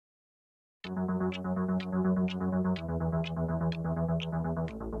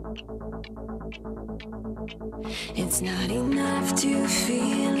It's not enough to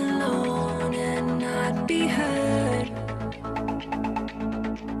feel alone and not be heard.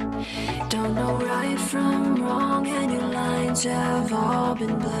 Don't know right from wrong, and your lines have all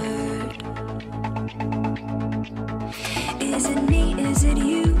been blurred. Is it me, is it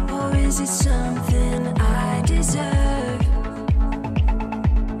you, or is it something I deserve?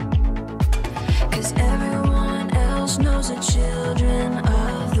 'Cause everyone else knows the children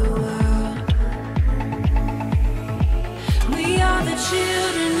of the world. We are the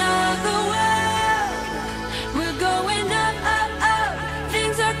children of the world. We're going up, up, up.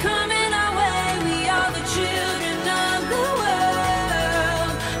 Things are coming our way. We are the children of the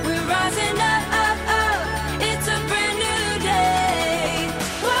world. We're rising up, up, up. It's a brand new day.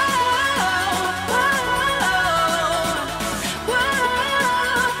 Whoa, whoa, whoa, whoa, whoa,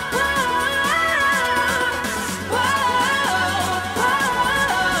 whoa.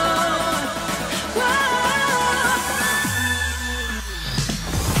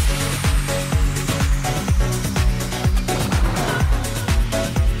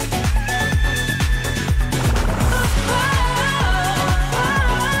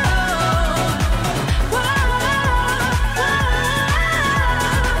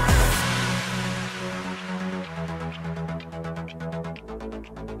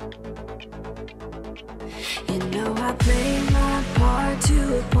 You know I played my part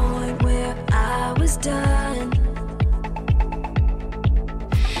to a point where I was done.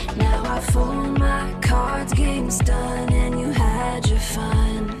 Now I fold my cards, game's done, and you had your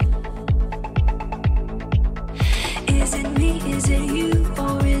fun. Is it me, is it you,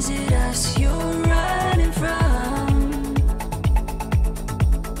 or is it us you're running from?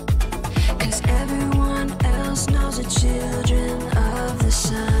 'Cause everyone else knows the children of the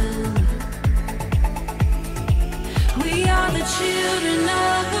sun. We are the children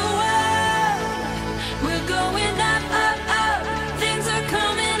of the world. We're going up, up, up. Things are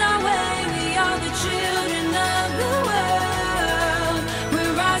coming our way. We are the children of the world.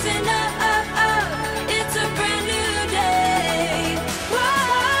 We're rising up, up, up. It's a brand new day. Whoa,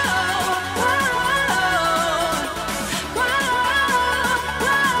 whoa, whoa, whoa,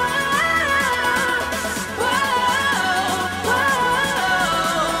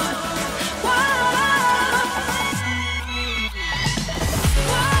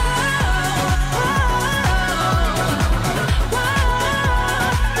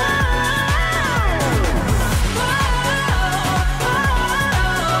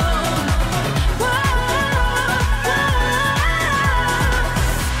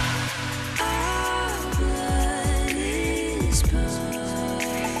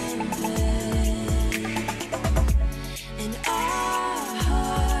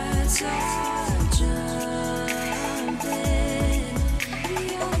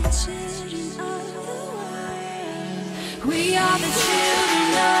 we are the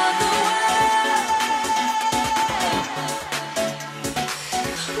children of the world.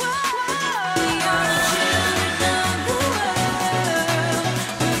 We are the children of the world.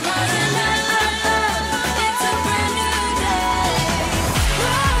 We're rising up, up, up. It's a brand new day.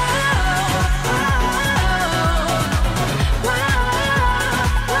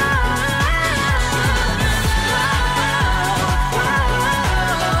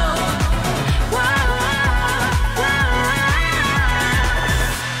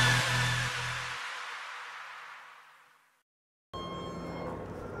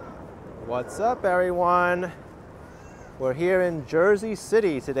 What's up, everyone? We're here in Jersey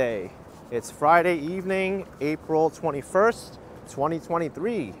City today. It's Friday evening, April 21st,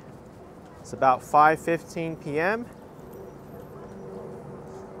 2023. It's about 5:15 p.m.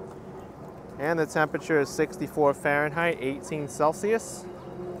 and the temperature is 64 Fahrenheit, 18 Celsius.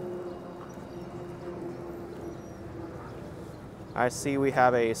 I see we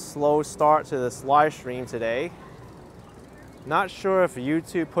have a slow start to this live stream today. Not sure if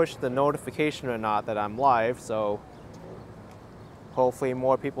YouTube pushed the notification or not that I'm live, so hopefully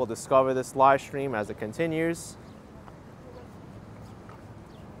more people discover this live stream as it continues.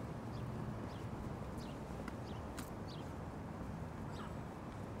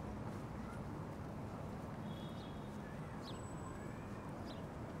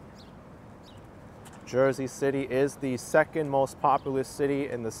 Jersey City is the second most populous city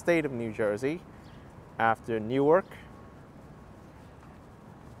in the state of New Jersey after Newark.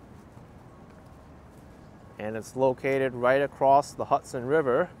 And it's located right across the Hudson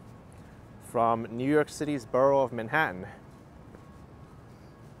River from New York City's borough of Manhattan.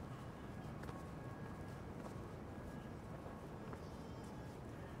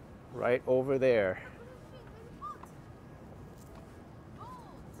 right over there.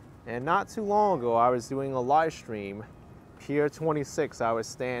 And not too long ago, I was doing a live stream, Pier 26. I was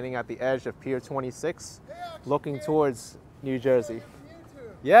standing at the edge of Pier 26, looking towards New Jersey.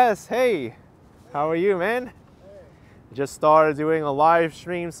 Yes, hey, how are you, man? Just started doing a live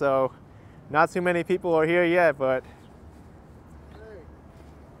stream, so not too many people are here yet, but Hey,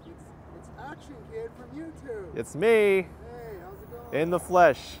 it's Action Kid from YouTube. it's me, Hey, how's it going? in the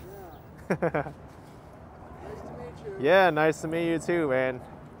flesh. Yeah. Nice to meet you. Yeah, nice to meet you too, man.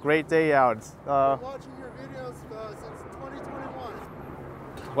 Great day out. Been watching your videos since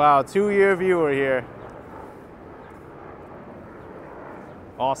 2021. Wow, 2-year viewer here.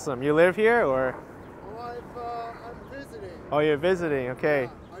 Awesome. You live here or? Well, I'm visiting. Oh, you're visiting. Okay.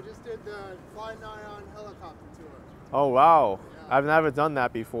 Yeah, I just did the Fly Nyan helicopter tour. Oh, wow. Yeah. I've never done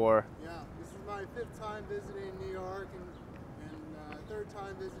that before. Yeah, this is my 5th time visiting New York and 3rd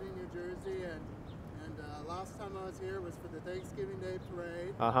time visiting New Jersey, and last time I was here was for the Thanksgiving Day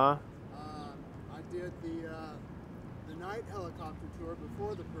parade. Uh-huh. I did the night helicopter tour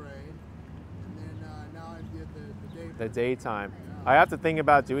before the parade, and then now I did the day. The daytime. Yeah. I have to think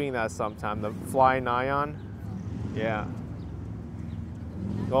about doing that sometime. The Fly Nyan. Yeah.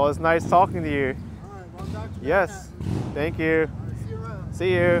 Well, it's nice talking to you. All right, well, Dr. Yes. Thank you. All right, see you around.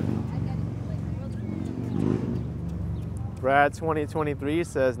 See you. Brad 2023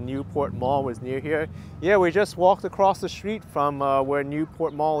 says Newport Mall was near here. Yeah, we just walked across the street from where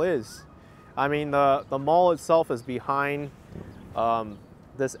Newport Mall is. I mean, the mall itself is behind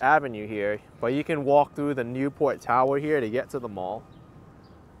this avenue here, but you can walk through the Newport Tower here to get to the mall.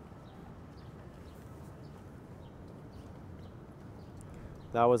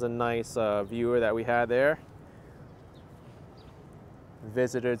 That was a nice viewer that we had there.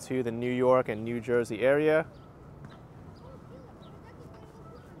 Visitor to the New York and New Jersey area.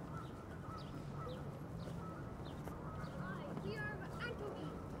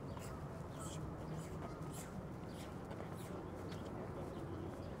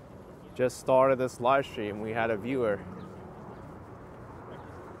 Just started this live stream, we had a viewer.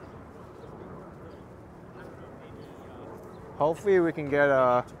 Hopefully we can get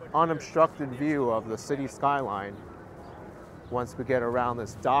a unobstructed view of the city skyline once we get around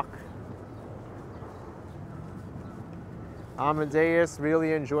this dock. Amadeus,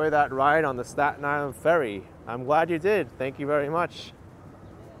 really enjoyed that ride on the Staten Island ferry. I'm glad you did. Thank you very much.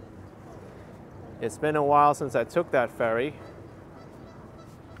 It's been a while since I took that ferry.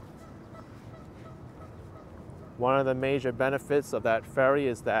 One of the major benefits of that ferry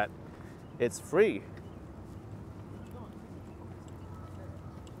is that it's free.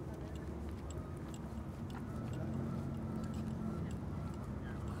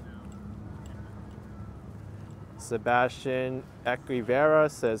 Sebastian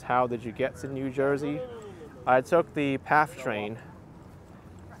Equivera says, how did you get to New Jersey? I took the PATH train.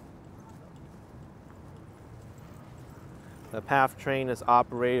 The PATH train is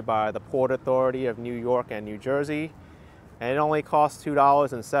operated by the Port Authority of New York and New Jersey, and it only costs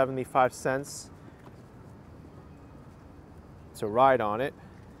 $2.75 to ride on it.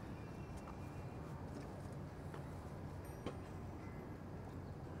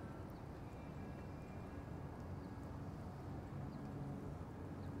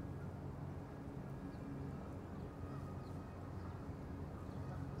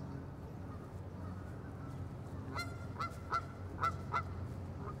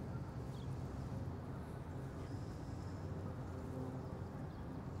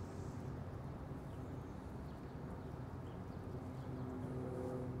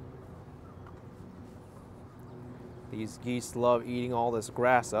 These geese love eating all this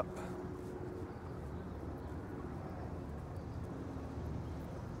grass up.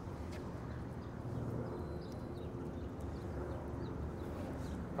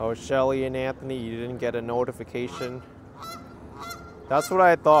 Oh, Shelly and Anthony, you didn't get a notification. That's what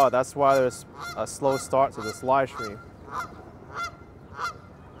I thought. That's why there's a slow start to this live stream.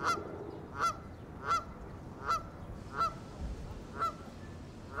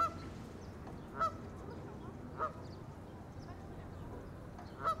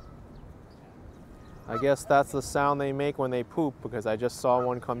 I guess that's the sound they make when they poop, because I just saw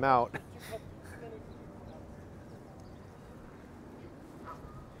one come out.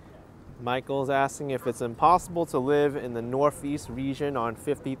 Michael's asking if it's impossible to live in the Northeast region on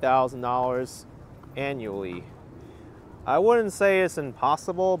 $50,000 annually. I wouldn't say it's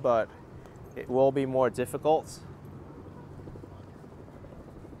impossible, but it will be more difficult.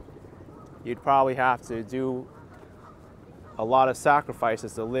 You'd probably have to do a lot of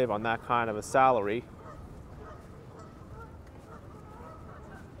sacrifices to live on that kind of a salary.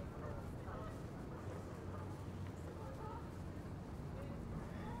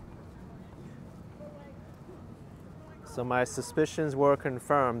 So my suspicions were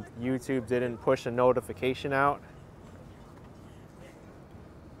confirmed. YouTube didn't push a notification out.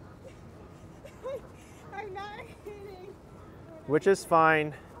 I'm not kidding. Which is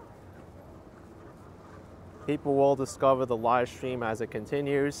fine. People will discover the live stream as it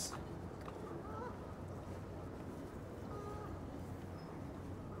continues.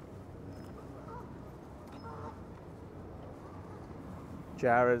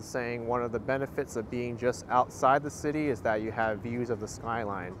 Jared's saying one of the benefits of being just outside the city is that you have views of the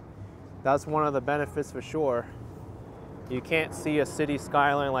skyline. That's one of the benefits for sure. You can't see a city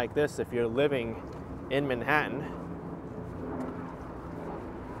skyline like this if you're living in Manhattan.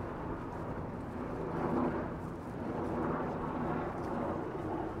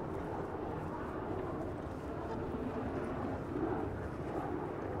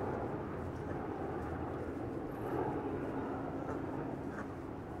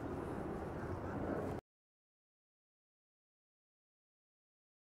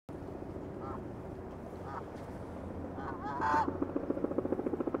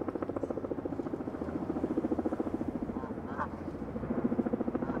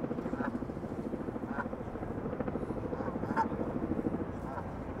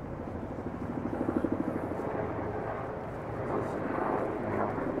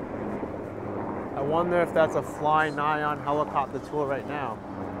 I wonder if that's a flying Ion helicopter tour right now.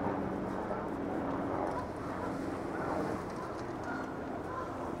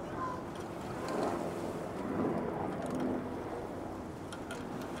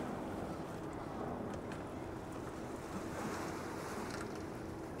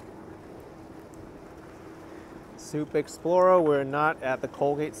 Soup Explorer, we're not at the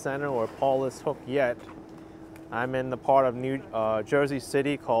Colgate Center or Paulus Hook yet. I'm in the part of Jersey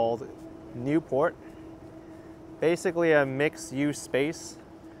City called Newport. Basically a mixed-use space.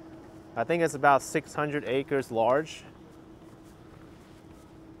 I think it's about 600 acres large.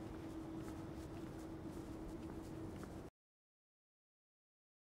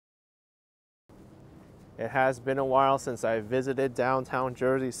 It has been a while since I visited downtown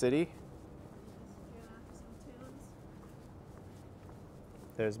Jersey City.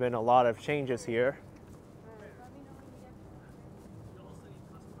 There's been a lot of changes here.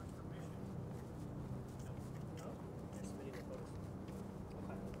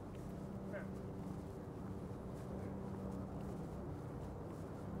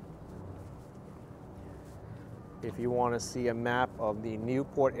 If you want to see a map of the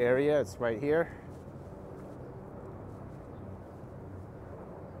Newport area, it's right here.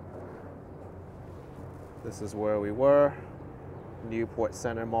 This is where we were. Newport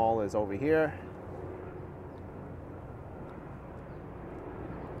Center Mall is over here.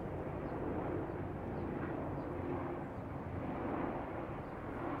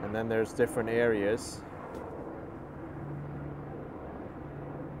 And then there's different areas.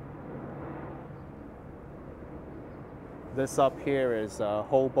 This up here is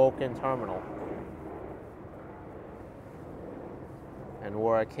Hoboken Terminal. And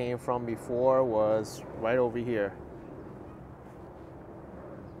where I came from before was right over here.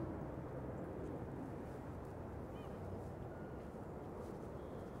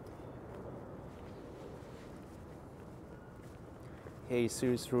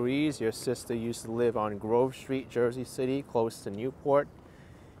 Jesus Ruiz, your sister used to live on Grove Street, Jersey City, close to Newport.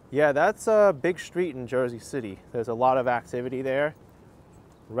 Yeah, that's a big street in Jersey City. There's a lot of activity there.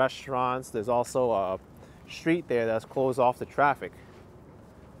 Restaurants, there's also a street there that's closed off to traffic.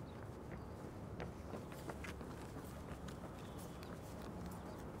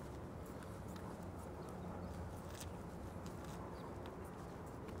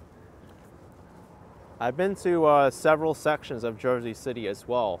 I've been to several sections of Jersey City as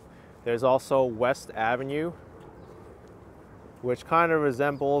well. There's also West Avenue, which kind of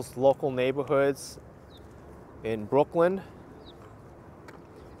resembles local neighborhoods in Brooklyn.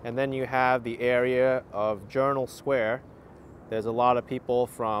 And then you have the area of Journal Square. There's a lot of people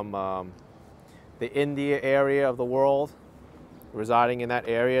from the India area of the world residing in that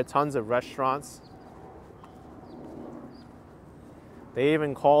area. Tons of restaurants. They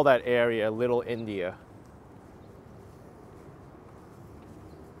even call that area Little India.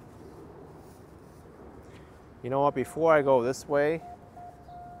 You know what, before I go this way,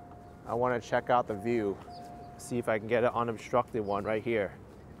 I want to check out the view. See if I can get an unobstructed one right here.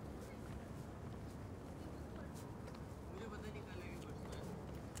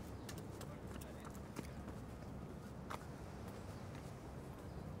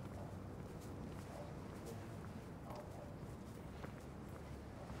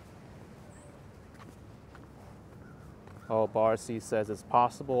 Oh, Barcy says it's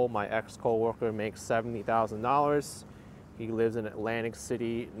possible. My ex-coworker makes $70,000. He lives in Atlantic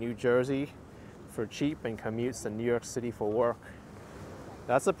City, New Jersey for cheap and commutes to New York City for work.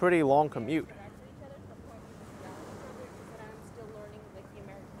 That's a pretty long commute.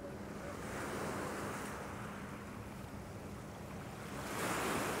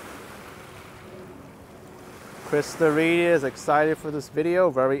 Krista Reed is excited for this video,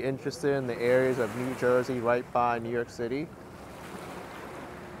 very interested in the areas of New Jersey right by New York City.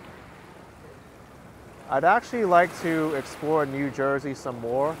 I'd actually like to explore New Jersey some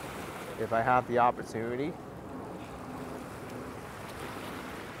more if I have the opportunity.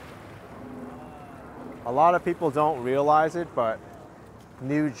 A lot of people don't realize it, but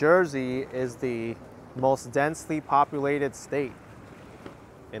New Jersey is the most densely populated state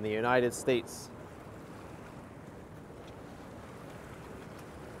in the United States.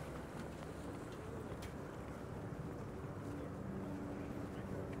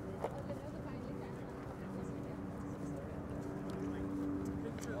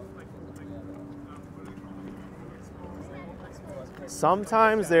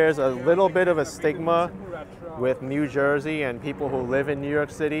 Sometimes there's a little bit of a stigma with New Jersey and people who live in New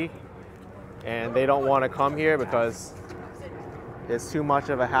York City, and they don't want to come here because it's too much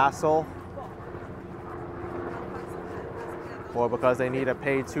of a hassle, or because they need to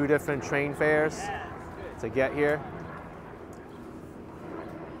pay 2 different train fares to get here.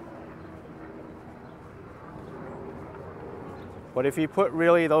 But if you put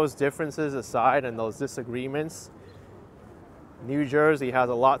really those differences aside and those disagreements, New Jersey has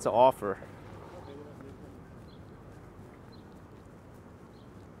a lot to offer.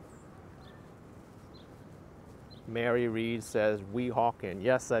 Mary Reed says, Weehawken.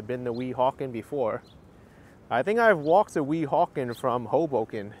 Yes, I've been to Weehawken before. I think I've walked to Weehawken from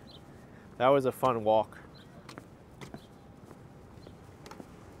Hoboken. That was a fun walk.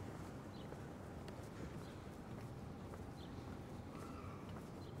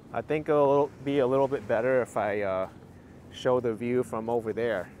 I think it'll be a little bit better if I show the view from over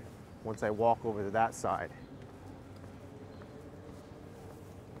there once I walk over to that side.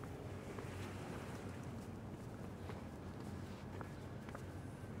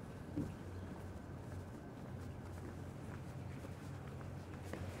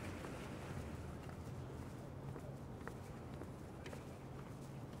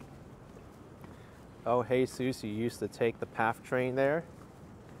 Oh, hey, Susie, you used to take the PATH train there.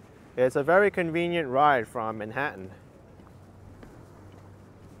 It's a very convenient ride from Manhattan.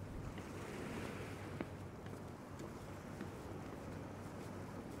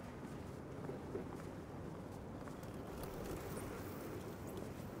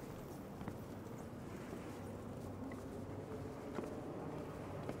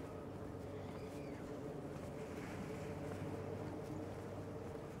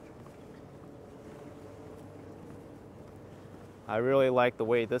 I really like the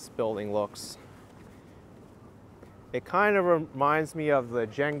way this building looks. It kind of reminds me of the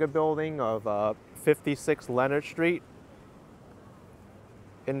Jenga building of 56 Leonard Street.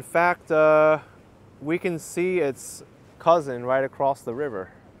 In fact, we can see its cousin right across the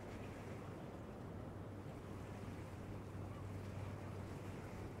river.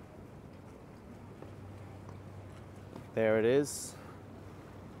 There it is.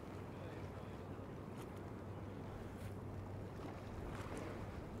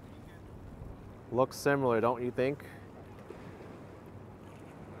 Looks similar, don't you think?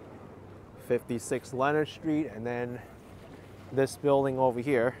 56 Leonard Street, and then this building over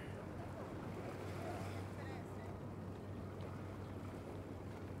here.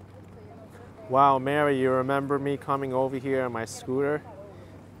 Wow, Mary, you remember me coming over here on my scooter?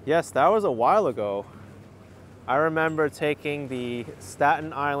 Yes, that was a while ago. I remember taking the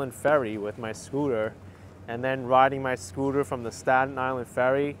Staten Island ferry with my scooter and then riding my scooter from the Staten Island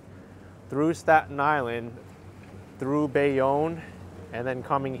ferry through Staten Island, through Bayonne, and then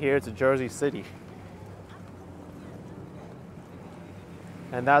coming here to Jersey City.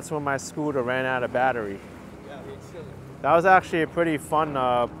 And that's when my scooter ran out of battery. That was actually a pretty fun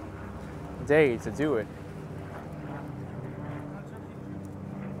day to do it.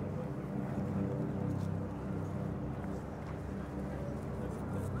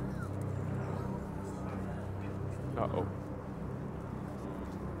 Uh-oh.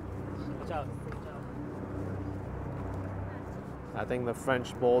 I think the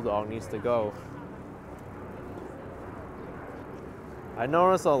French Bulldog needs to go. I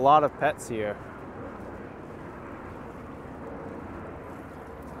noticed a lot of pets here.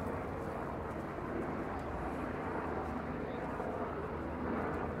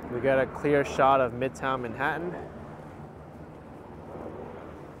 We got a clear shot of Midtown Manhattan.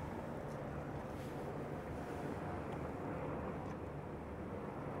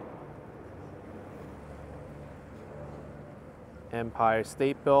 Empire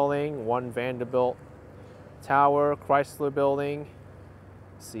State Building, One Vanderbilt Tower, Chrysler Building.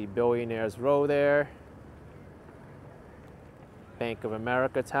 See Billionaires Row there. Bank of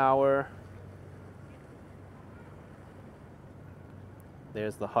America Tower.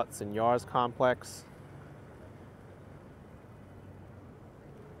 There's the Hudson Yards complex.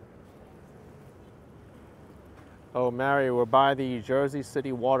 Oh, Mary, we're by the Jersey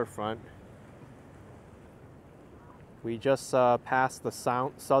City waterfront. We just passed the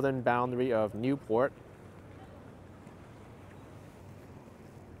southern boundary of Newport.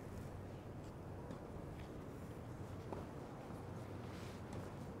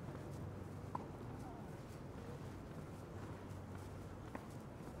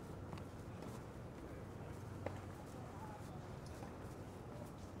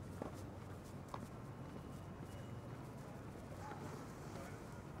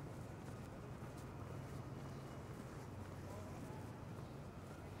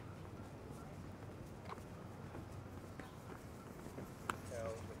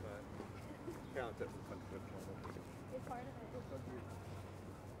 It's part of it.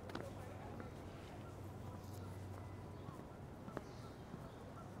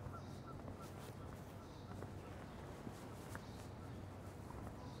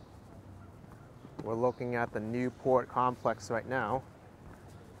 We're looking at the Newport complex right now.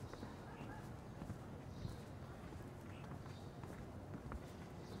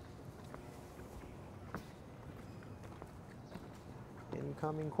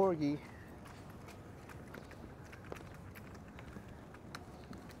 Incoming corgi.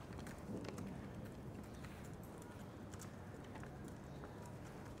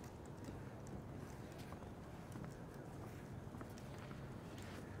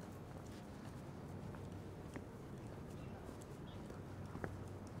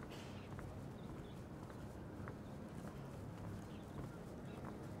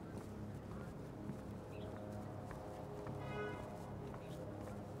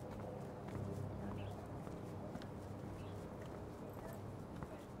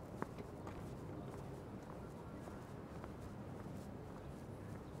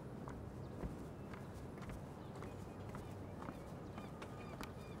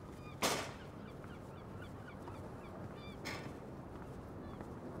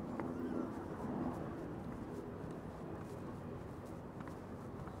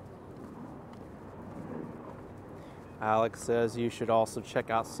 Alex says you should also check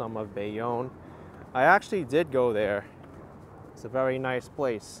out some of Bayonne. I actually did go there. It's a very nice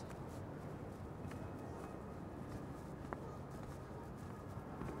place.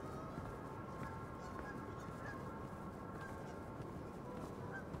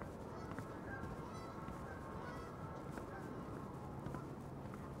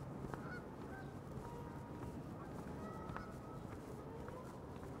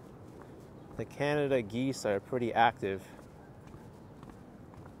 The Canada geese are pretty active.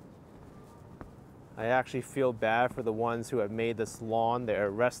 I actually feel bad for the ones who have made this lawn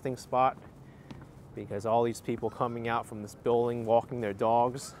their resting spot, because all these people coming out from this building walking their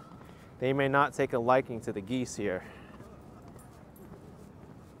dogs, they may not take a liking to the geese here.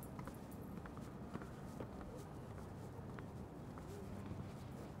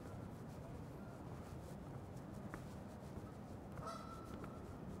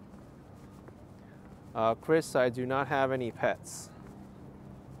 Chris, I do not have any pets.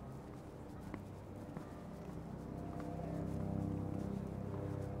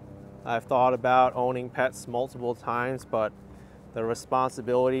 I've thought about owning pets multiple times, but the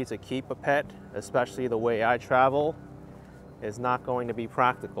responsibility to keep a pet, especially the way I travel, is not going to be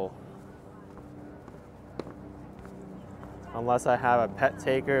practical. Unless I have a pet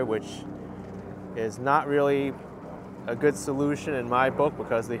taker, which is not really a good solution in my book,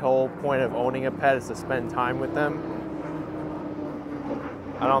 because the whole point of owning a pet is to spend time with them.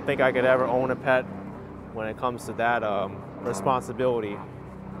 I don't think I could ever own a pet when it comes to that responsibility.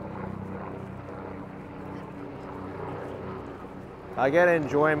 I get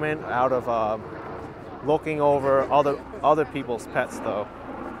enjoyment out of looking over other people's pets, though.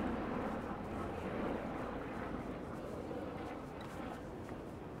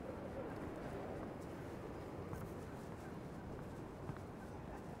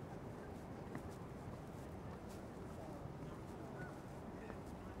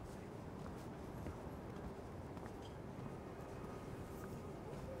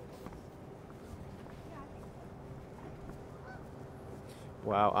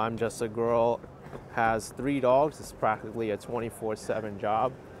 Wow, I'm just a girl, has 3 dogs. It's practically a 24/7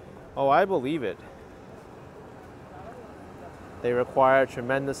 job. Oh, I believe it. They require a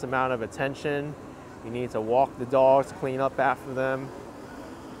tremendous amount of attention You need to walk the dogs, clean up after them,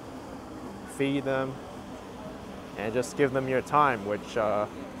 feed them, and just give them your time, which I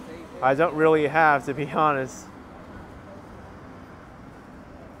don't really have, to be honest.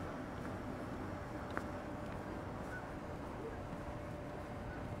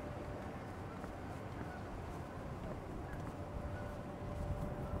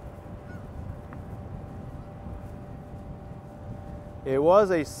 It was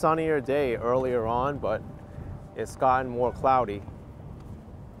a sunnier day earlier on, but it's gotten more cloudy.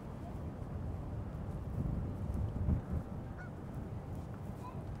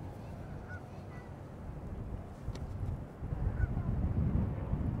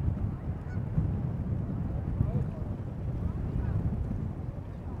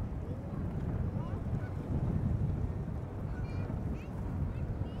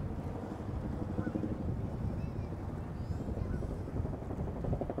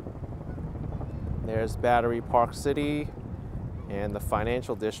 There's Battery Park City and the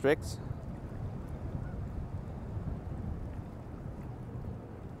financial district.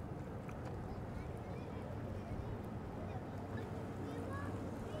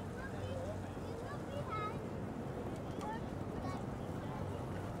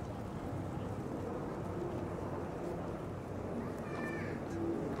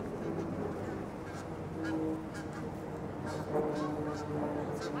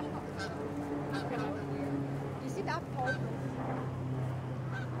 You see that pole?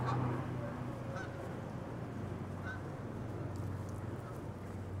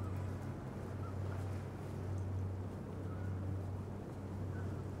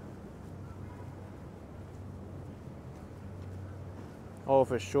 Oh,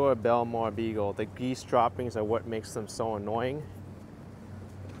 for sure, Belmar Beagle. The geese droppings are what makes them so annoying.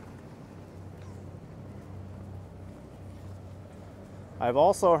 I've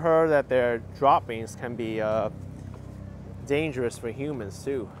also heard that their droppings can be dangerous for humans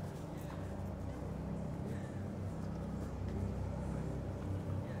too.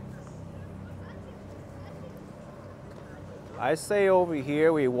 I say over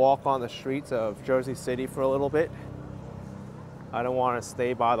here we walk on the streets of Jersey City for a little bit. I don't want to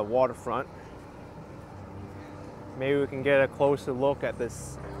stay by the waterfront. Maybe we can get a closer look at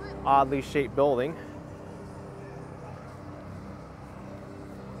this oddly shaped building.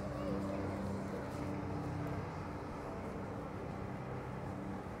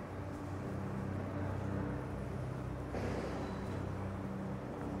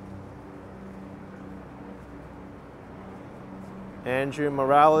 Andrew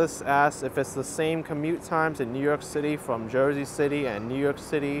Morales asks if it's the same commute times in New York City from Jersey City and New York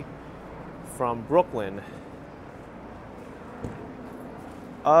City from Brooklyn.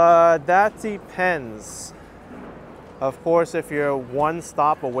 That depends. Of course, if you're one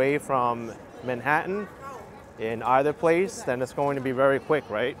stop away from Manhattan in either place, then it's going to be very quick,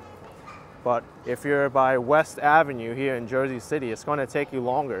 right? But if you're by West Avenue here in Jersey City, it's going to take you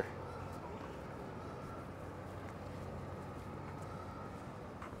longer.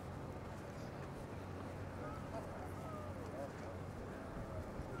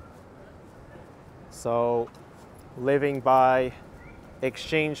 So living by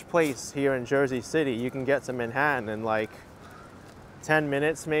Exchange Place here in Jersey City, you can get to Manhattan in like 10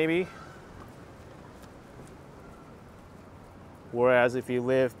 minutes maybe. Whereas if you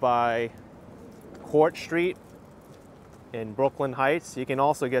live by Court Street in Brooklyn Heights, you can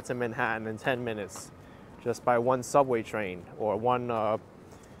also get to Manhattan in 10 minutes just by one subway train or one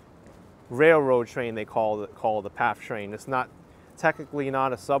railroad train they call the PATH train. It's not technically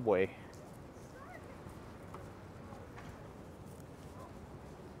not a subway.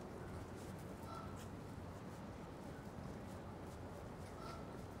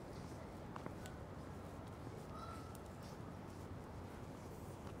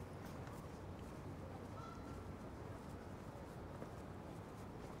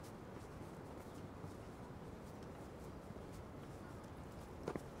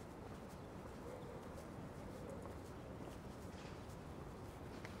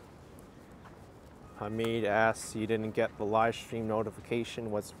 Hamid asks, you didn't get the live stream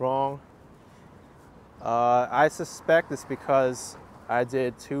notification, what's wrong? I suspect it's because I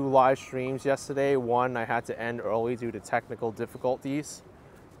did 2 live streams yesterday. One I had to end early due to technical difficulties,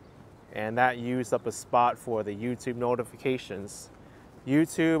 and that used up a spot for the YouTube notifications.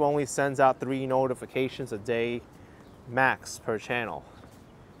 YouTube only sends out 3 notifications a day max per channel,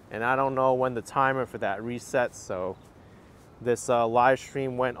 and I don't know when the timer for that resets, so this live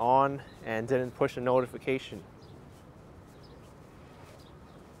stream went on and didn't push a notification.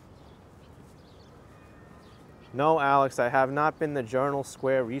 No, Alex, I have not been to Journal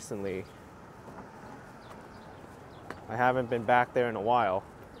Square recently. I haven't been back there in a while.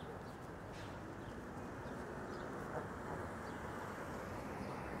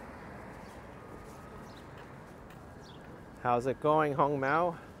 How's it going, Hong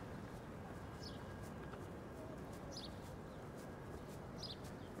Mao?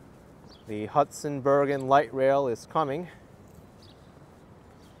 The Hudson-Bergen light rail is coming.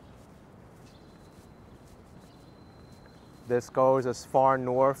 This goes as far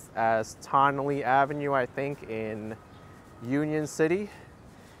north as Tonley Avenue, I think, in Union City,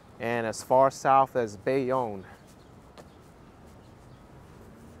 and as far south as Bayonne.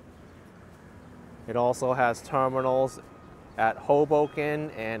 It also has terminals at Hoboken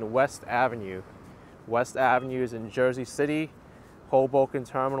and West Avenue. West Avenue is in Jersey City. Hoboken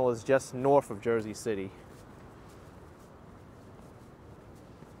Terminal is just north of Jersey City.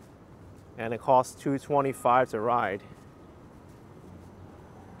 And it costs $225 to ride.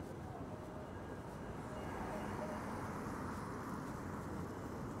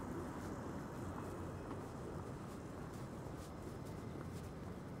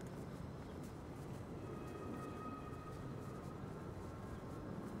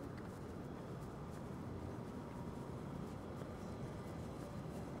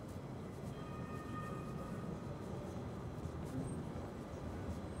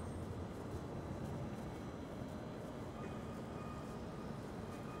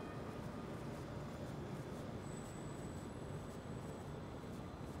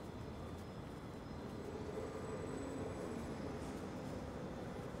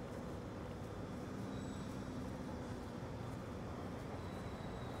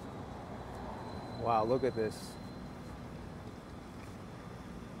 Wow, look at this.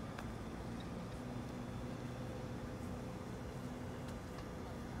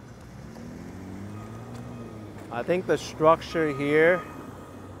 I think the structure here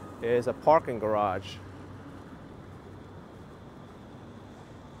is a parking garage.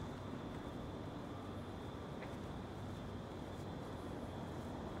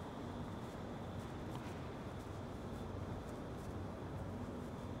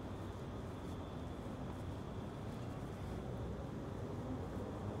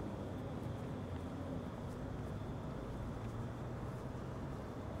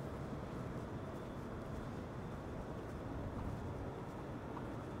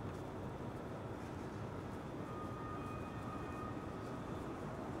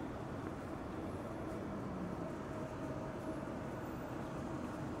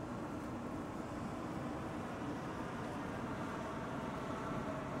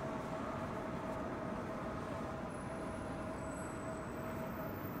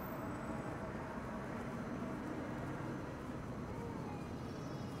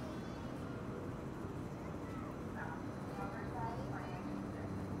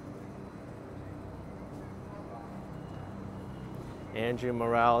 Andrew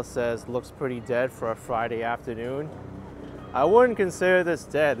Morales says, looks pretty dead for a Friday afternoon. I wouldn't consider this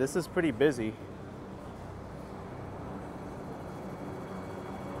dead. This is pretty busy.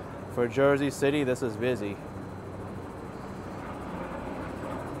 For Jersey City, this is busy.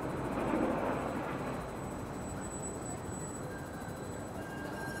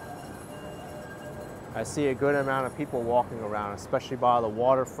 I see a good amount of people walking around, especially by the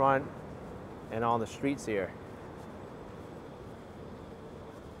waterfront and on the streets here.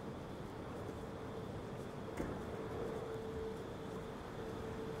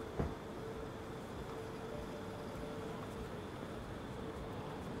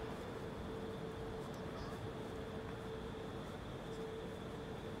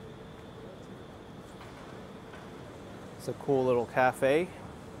 It's a cool little cafe.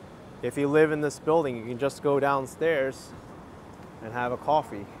 If you live in this building, you can just go downstairs and have a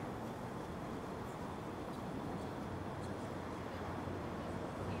coffee.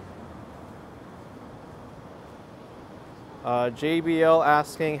 JBL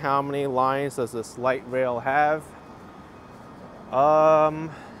asking how many lines does this light rail have?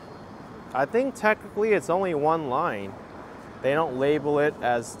 I think technically it's only one line. They don't label it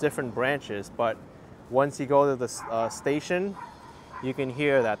as different branches, but once you go to the station, you can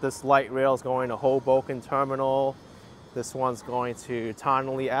hear that this light rail is going to Hoboken Terminal. This one's going to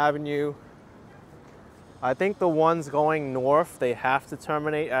Tonley Avenue. I think the ones going north, they have to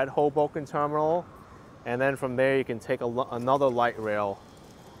terminate at Hoboken Terminal. And then from there, you can take another light rail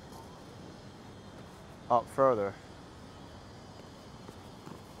up further.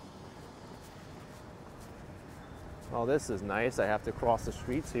 Oh, this is nice. I have to cross the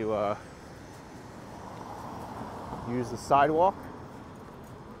street to use the sidewalk.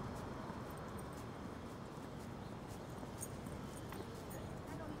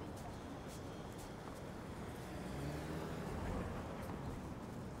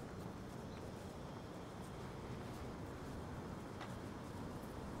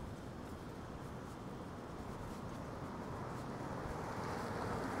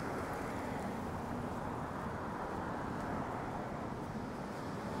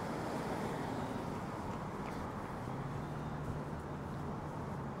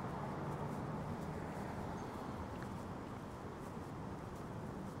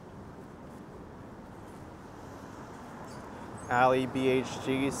 Ali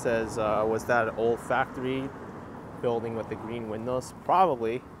BHG says, was that an old factory building with the green windows?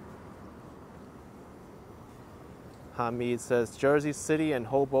 Probably. Hamid says, Jersey City and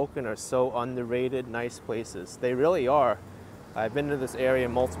Hoboken are so underrated, nice places. They really are. I've been to this area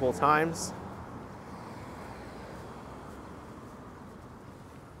multiple times.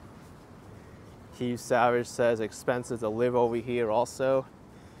 Hugh Savage says, expensive to live over here also.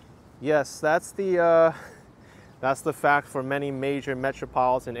 Yes, that's the fact for many major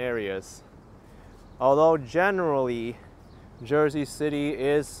metropolitan areas. Although generally, Jersey City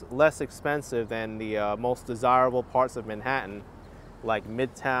is less expensive than the most desirable parts of Manhattan, like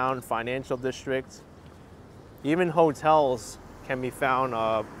Midtown, Financial District. Even hotels can be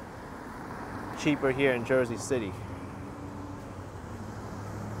found cheaper here in Jersey City.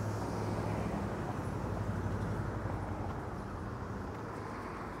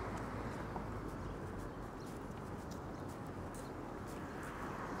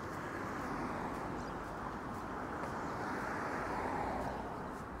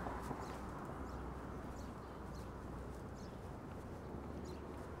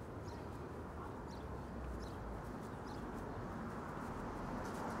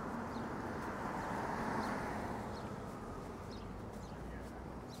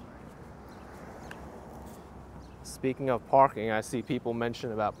 Speaking of parking, I see people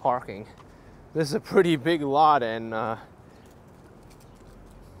mention about parking. This is a pretty big lot and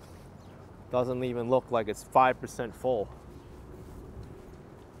doesn't even look like it's 5% full.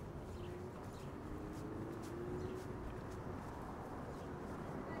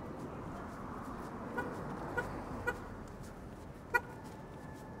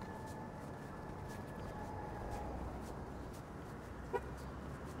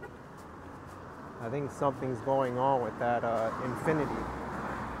 I think something's going on with that Infinity.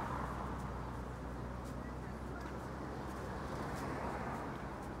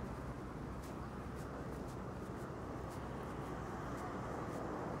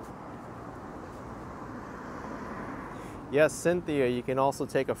 Yes, Cynthia, you can also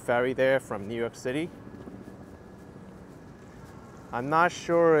take a ferry there from New York City. I'm not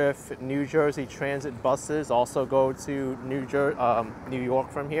sure if New Jersey Transit buses also go to New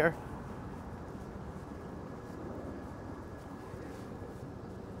York from here.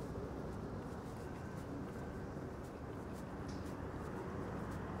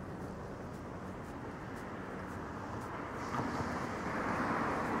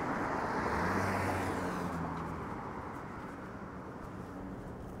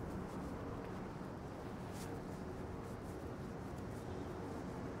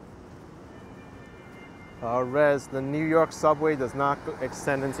 Rez, the New York subway does not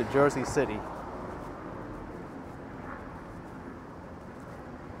extend into Jersey City.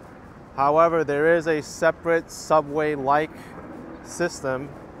 However, there is a separate subway-like system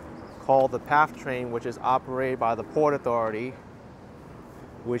called the PATH train, which is operated by the Port Authority,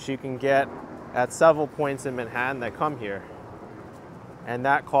 which you can get at several points in Manhattan that come here. And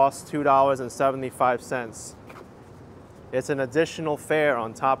that costs $2.75. It's an additional fare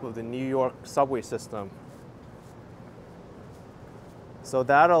on top of the New York subway system. So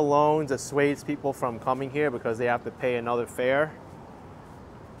that alone dissuades people from coming here because they have to pay another fare.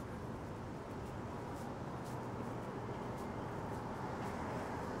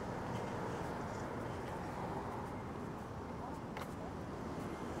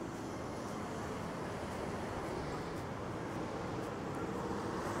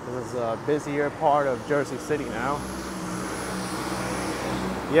 This is a busier part of Jersey City now.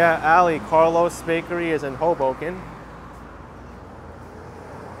 Yeah, Ali, Carlos Bakery is in Hoboken.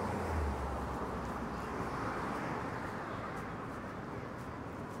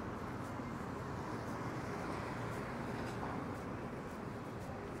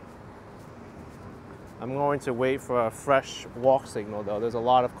 I'm going to wait for a fresh walk signal though. There's a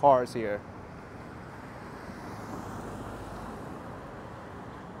lot of cars here.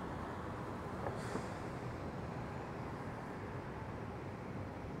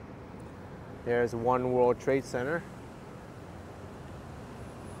 There's One World Trade Center.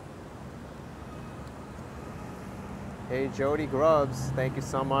 Hey Jody Grubbs, thank you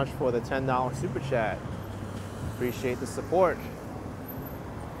so much for the $10 super chat. Appreciate the support.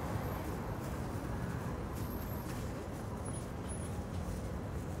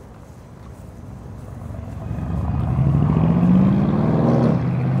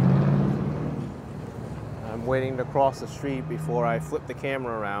 I'm waiting to cross the street before I flip the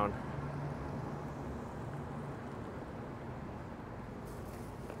camera around.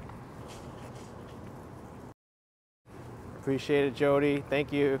 Appreciate it, Jody.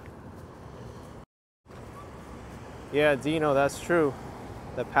 Thank you. Yeah, Dino, that's true.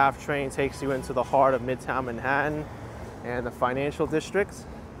 The PATH train takes you into the heart of Midtown Manhattan and the financial district.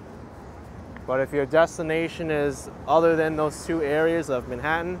 But if your destination is other than those two areas of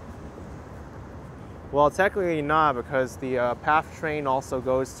Manhattan, well, technically not, because the PATH train also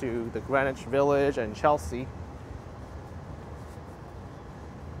goes to the Greenwich Village and Chelsea.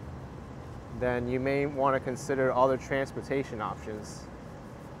 Then you may want to consider other transportation options.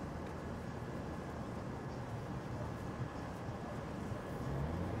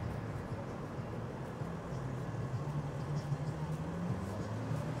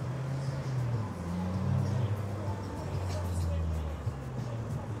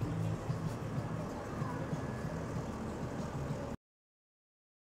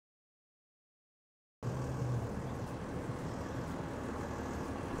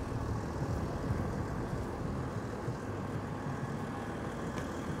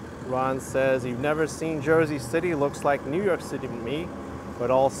 Ron says, you've never seen Jersey City, looks like New York City to me,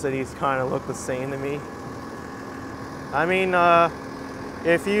 but all cities kind of look the same to me. I mean,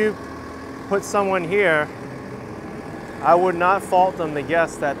 if you put someone here, I would not fault them to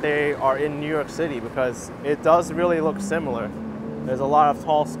guess that they are in New York City, because it does really look similar. There's a lot of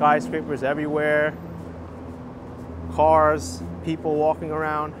tall skyscrapers everywhere, cars, people walking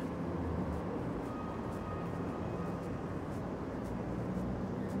around.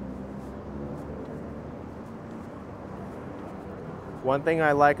 One thing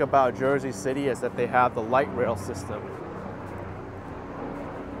I like about Jersey City is that they have the light rail system.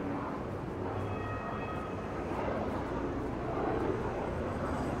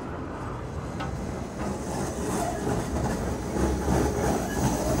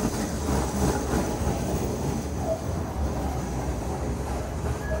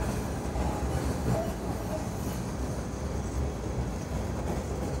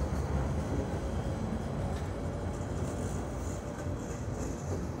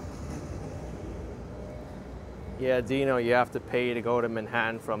 Yeah, Dino, you have to pay to go to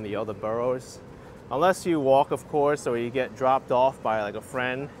Manhattan from the other boroughs. Unless you walk, of course, or you get dropped off by like a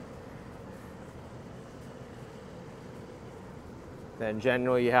friend. Then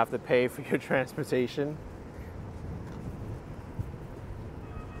generally you have to pay for your transportation.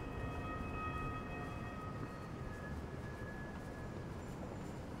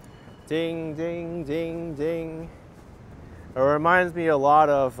 Ding, ding, ding, ding. It reminds me a lot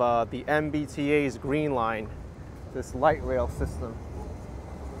of the MBTA's Green Line, this light rail system.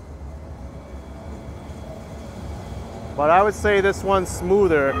 But I would say this one's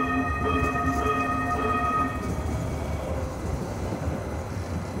smoother.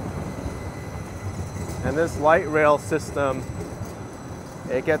 And this light rail system,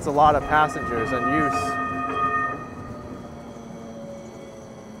 it gets a lot of passengers and use.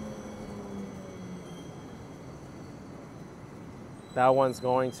 That one's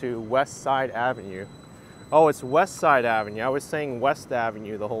going to West Side Avenue. Oh, it's West Side Avenue. I was saying West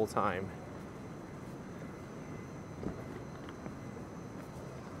Avenue the whole time.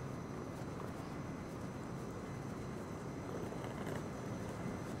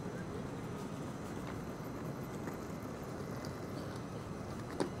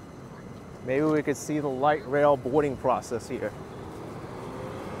 Maybe we could see the light rail boarding process here.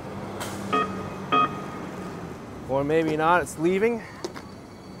 Or maybe not, it's leaving.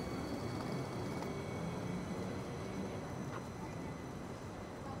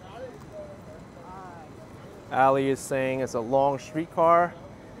 Ali is saying it's a long streetcar.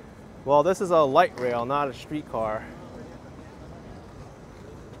 Well, this is a light rail, not a streetcar.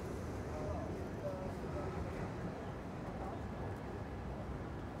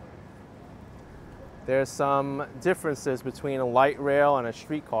 There's some differences between a light rail and a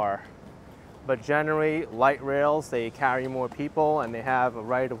streetcar. But generally, light rails, they carry more people and they have a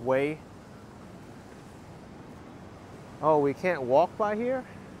right of way. Oh, we can't walk by here?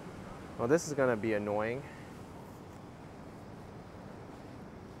 Well, this is gonna be annoying.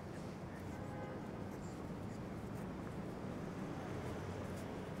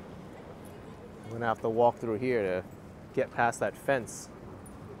 I'm gonna have to walk through here to get past that fence.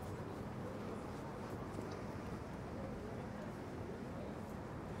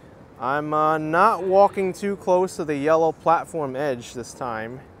 I'm not walking too close to the yellow platform edge this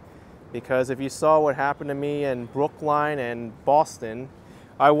time, because if you saw what happened to me in Brookline and Boston,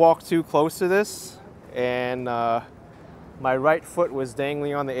 I walked too close to this and my right foot was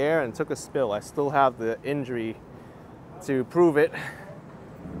dangling on the air and took a spill. I still have the injury to prove it.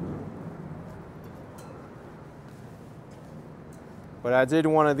 But I did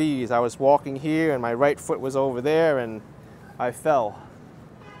one of these. I was walking here and my right foot was over there and I fell.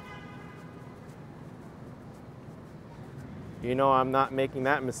 You know I'm not making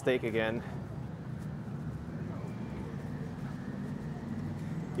that mistake again.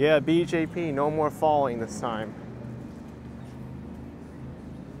 Yeah, BJP, no more falling this time.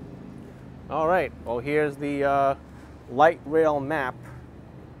 All right, well here's the light rail map.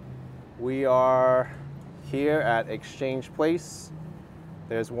 We are here at Exchange Place.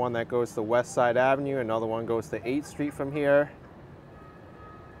 There's one that goes to West Side Avenue, another one goes to 8th Street from here.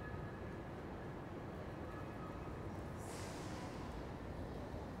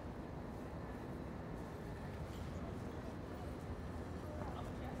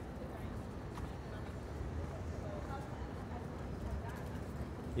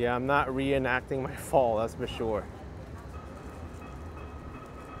 Yeah, I'm not reenacting my fall, that's for sure.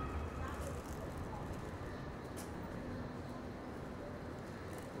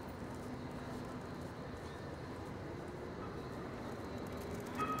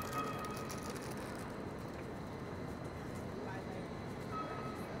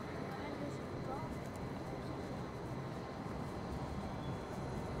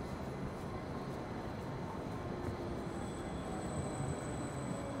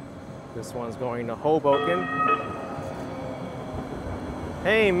 This one's going to Hoboken.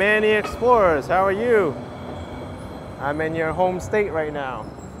 Hey, Manny Explorers, how are you? I'm in your home state right now.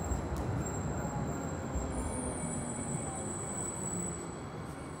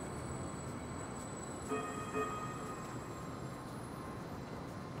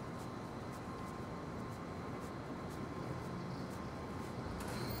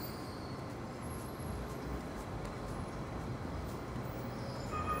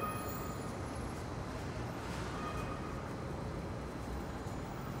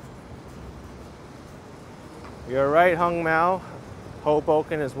 You're right, Hung Mao.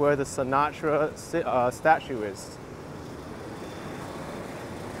 Hoboken is where the Sinatra statue is.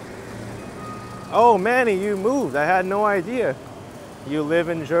 Oh, Manny, you moved. I had no idea. You live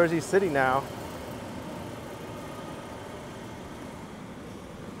in Jersey City now.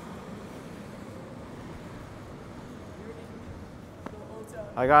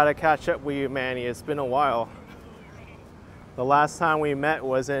 I gotta catch up with you, Manny. It's been a while. The last time we met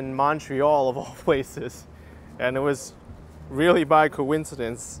was in Montreal, of all places. And it was really by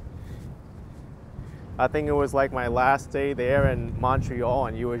coincidence. I think it was like my last day there in Montreal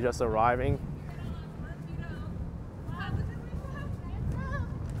and you were just arriving.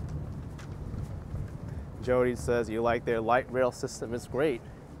 Jody says you like their light rail system, it's great.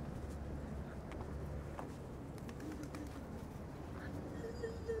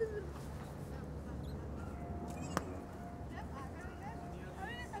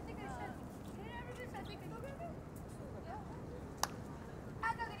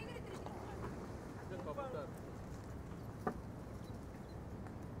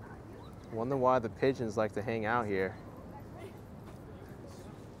 Wonder why the pigeons like to hang out here.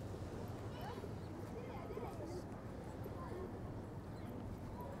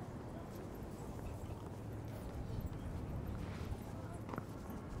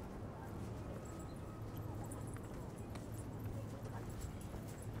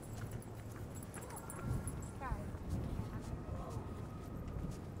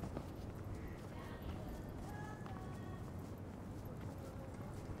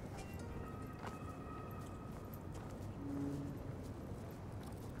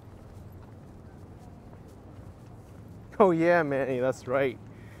 Oh yeah, Manny, that's right.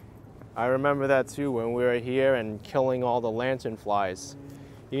 I remember that too when we were here and killing all the lanternflies.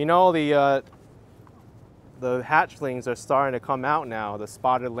 You know, the hatchlings are starting to come out now, the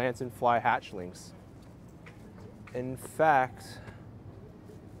spotted lanternfly hatchlings. In fact,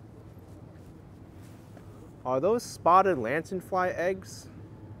 are those spotted lanternfly eggs?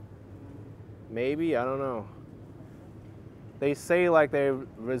 Maybe, I don't know. They say like they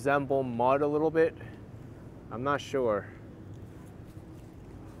resemble mud a little bit. I'm not sure.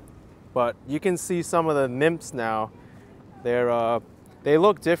 But you can see some of the nymphs now. They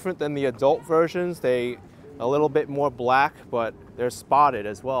look different than the adult versions. They a little bit more black, but they're spotted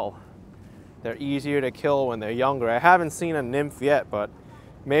as well. They're easier to kill when they're younger. I haven't seen a nymph yet, but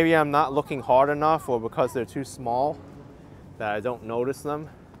maybe I'm not looking hard enough or because they're too small that I don't notice them.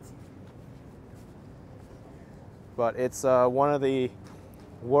 But it's one of the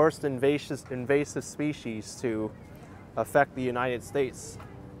worst invasive species to affect the United States.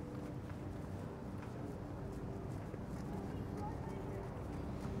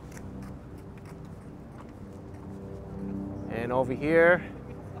 And over here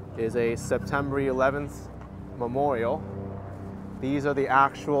is a September 11th memorial. These are the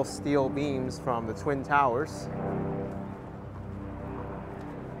actual steel beams from the Twin Towers.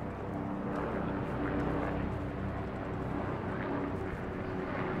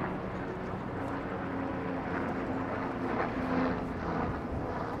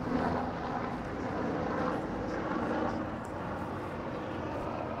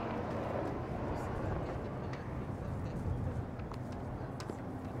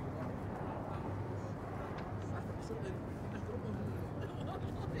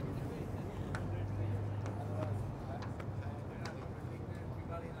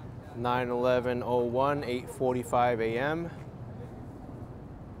 9/11/01, 8:45 a.m.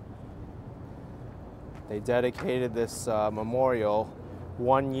 They dedicated this memorial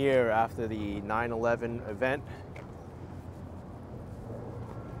 1 year after the 9/11 event.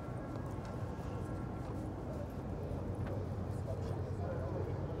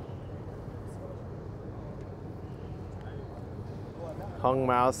 Hung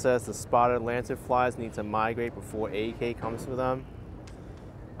Mao says the spotted lanternflies need to migrate before AK comes for them.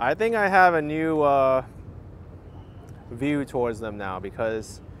 I think I have a new view towards them now,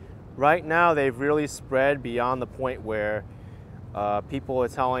 because right now they've really spread beyond the point where people are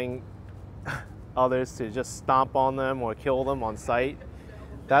telling others to just stomp on them or kill them on sight.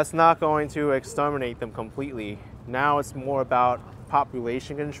 That's not going to exterminate them completely. Now it's more about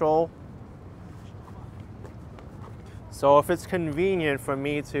population control. So if it's convenient for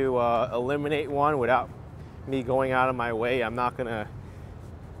me to eliminate one without me going out of my way, I'm not gonna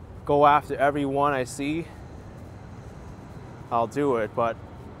go after every one I see. I'll do it, but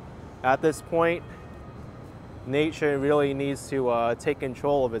at this point, nature really needs to take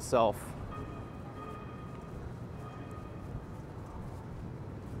control of itself.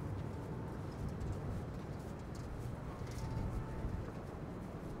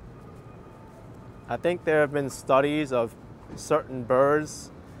 I think there have been studies of certain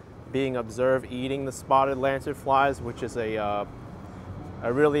birds being observed eating the spotted lanternflies, which is a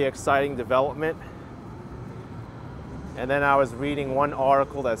really exciting development. And then I was reading one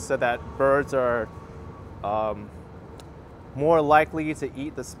article that said that birds are more likely to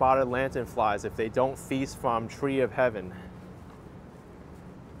eat the spotted lanternflies if they don't feast from Tree of Heaven.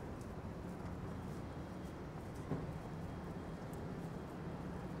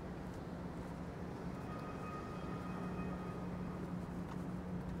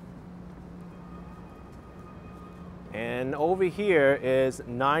 And over here is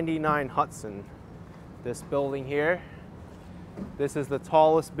 99 Hudson, this building here. This is the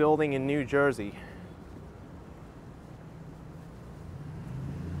tallest building in New Jersey.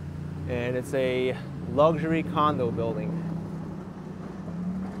 And it's a luxury condo building.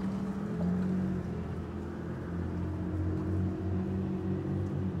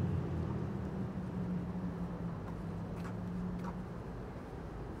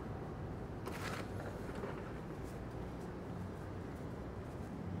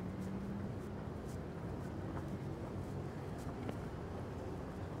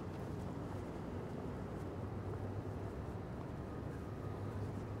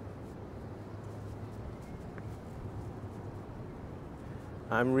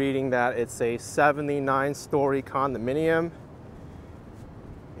 I'm reading that it's a 79-story condominium.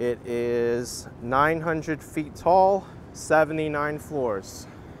 It is 900 feet tall, 79 floors.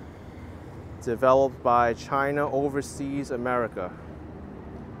 Developed by China Overseas America.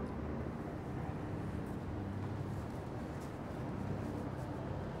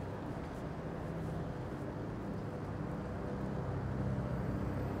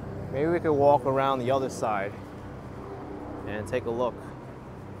 Maybe we could walk around the other side and take a look.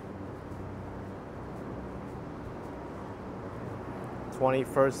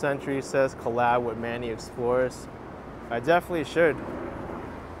 21st Century says collab with Manny Explorers. I definitely should.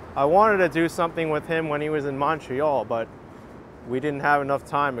 I wanted to do something with him when he was in Montreal, but we didn't have enough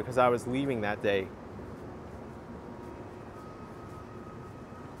time because I was leaving that day.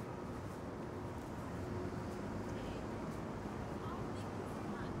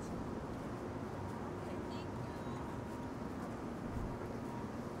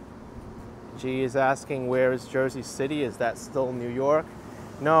 G is asking, where is Jersey City? Is that still New York?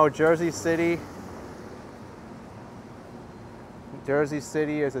 No, Jersey City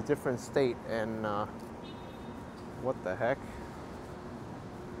is a different state, and what the heck?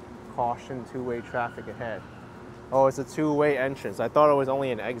 Caution, two-way traffic ahead. Oh, it's a two-way entrance. I thought it was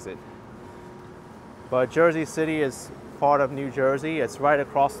only an exit. But Jersey City is part of New Jersey. It's right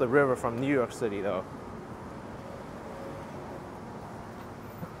across the river from New York City, though.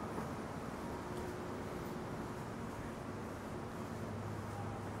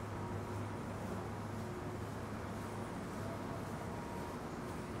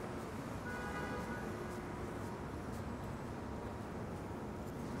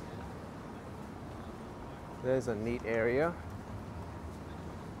 There's a neat area.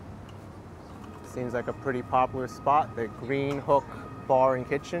 Seems like a pretty popular spot, the Green Hook Bar and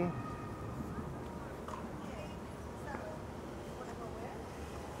Kitchen.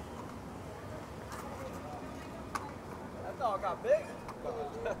 That dog got big.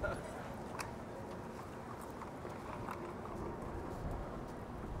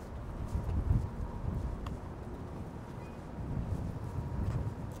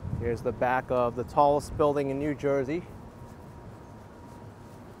 Here's the back of the tallest building in New Jersey.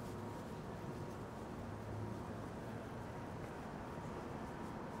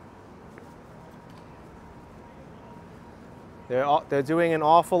 They're doing an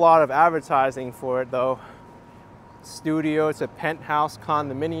awful lot of advertising for it though. Studio to penthouse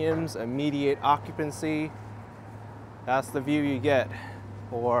condominiums, immediate occupancy. That's the view you get,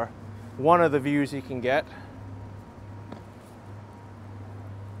 or one of the views you can get.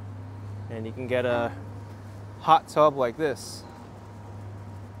 And you can get a hot tub like this.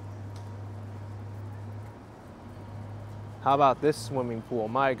 How about this swimming pool?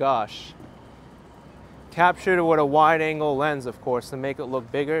 My gosh. Captured with a wide angle lens, of course, to make it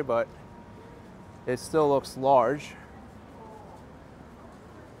look bigger, but it still looks large.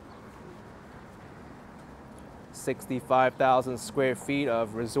 65,000 square feet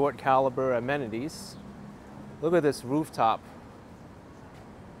of resort caliber amenities. Look at this rooftop.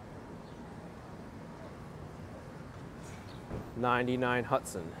 '99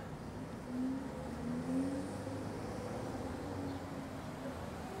 Hudson.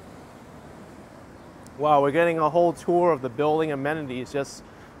 Wow, we're getting a whole tour of the building amenities just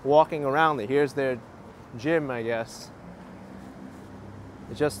walking around it. Here's their gym, I guess.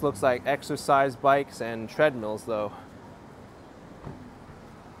 It just looks like exercise bikes and treadmills though.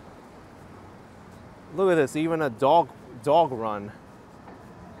 Look at this, even a dog run.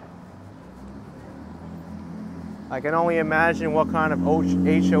 I can only imagine what kind of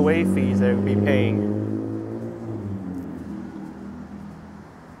HOA fees they would be paying.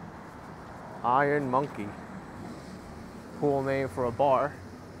 Iron Monkey. Cool name for a bar.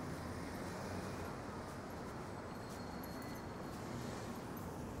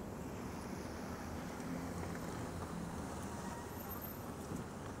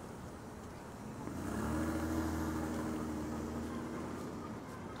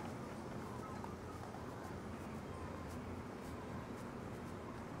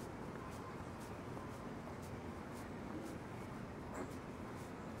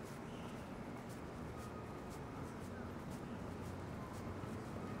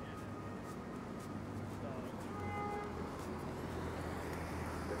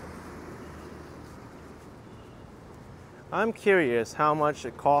 I'm curious how much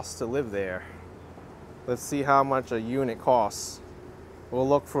it costs to live there. Let's see how much a unit costs. We'll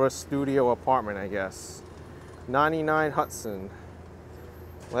look for a studio apartment, I guess. 99 Hudson.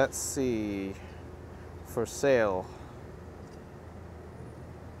 Let's see. For sale.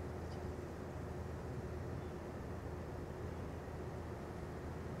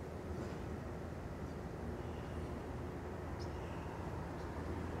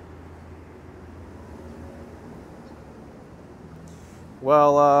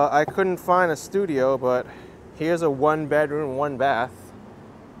 Well, I couldn't find a studio, but here's a 1-bedroom, 1-bath.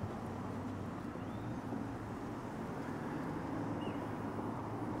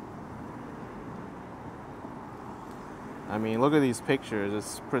 I mean, look at these pictures,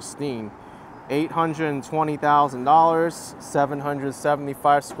 it's pristine. $820,000,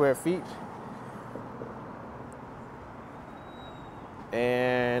 775 square feet.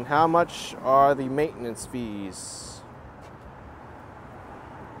 And how much are the maintenance fees?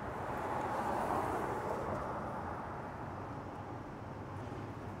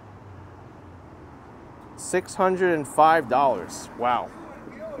 $605. Wow.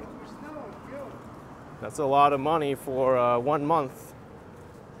 That's a lot of money for 1 month.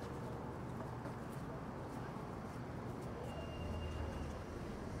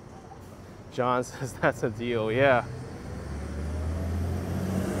 John says that's a deal, yeah.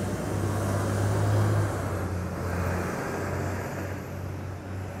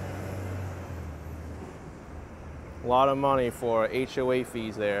 A lot of money for HOA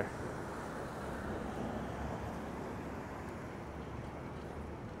fees there.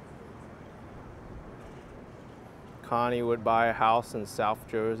 Connie would buy a house in South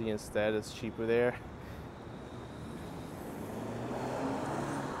Jersey instead. It's cheaper there.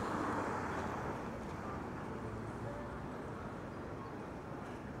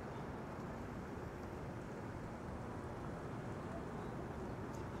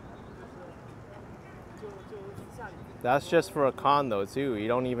 That's just for a condo too. You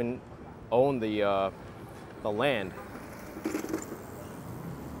don't even own the land.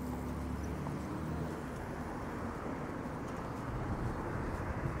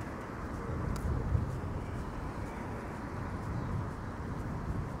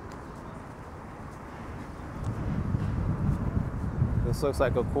 This looks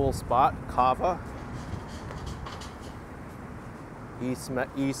like a cool spot, Cava.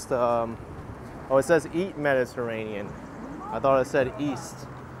 Oh, it says Eat Mediterranean. I thought it said East.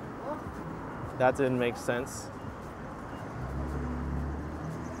 That didn't make sense.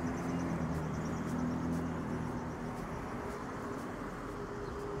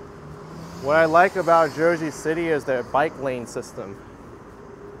 What I like about Jersey City is their bike lane system.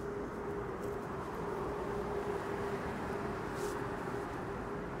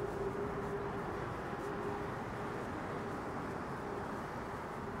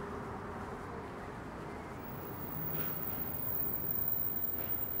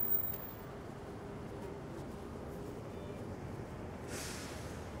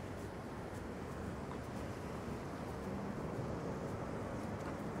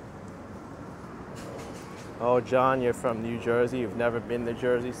 Oh, John, you're from New Jersey. You've never been to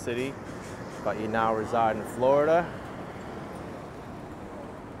Jersey City, but you now reside in Florida.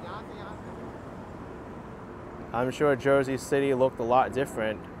 I'm sure Jersey City looked a lot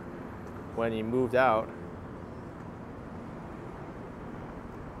different when you moved out.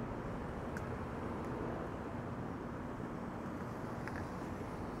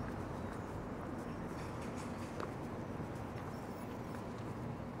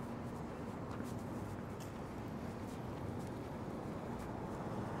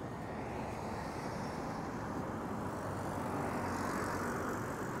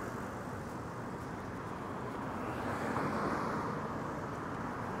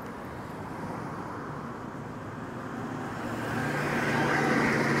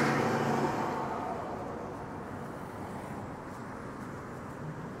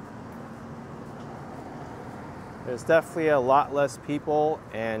 There's definitely a lot less people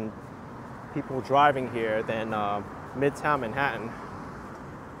and people driving here than Midtown Manhattan.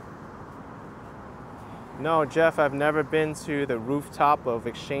 No, Jeff, I've never been to the rooftop of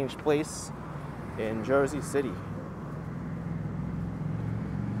Exchange Place in Jersey City.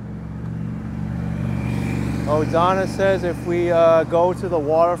 Oh, Donna says if we go to the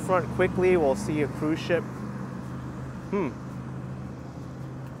waterfront quickly, we'll see a cruise ship.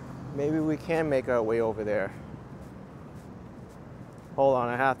 Maybe we can make our way over there. Hold on,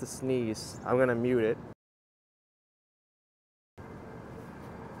 I have to sneeze. I'm gonna mute it.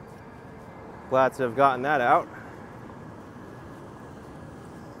 Glad to have gotten that out.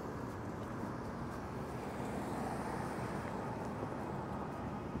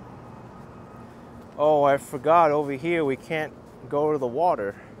 Oh, I forgot, over here we can't go to the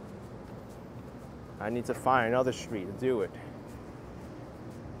water. I need to find another street to do it.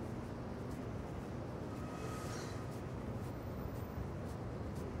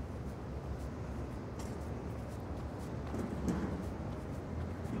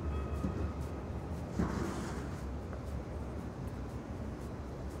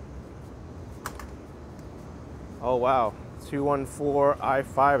 Oh wow, 214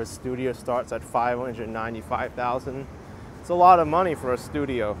 I-5, a studio starts at $595,000. It's a lot of money for a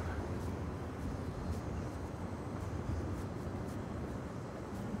studio.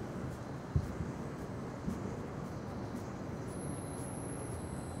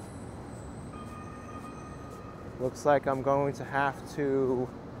 Looks like I'm going to have to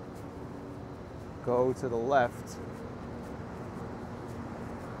go to the left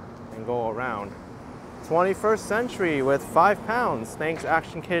and go around. 21st Century with 5 pounds. Thanks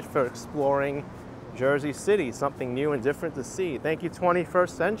Action Kid for exploring Jersey City, something new and different to see. Thank you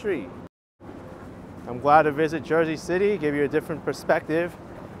 21st Century. I'm glad to visit Jersey City, give you a different perspective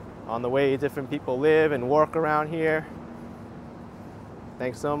on the way different people live and work around here.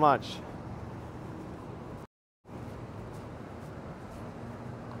 Thanks so much.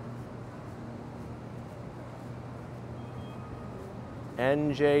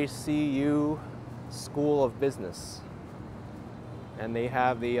 NJCU School of Business, and they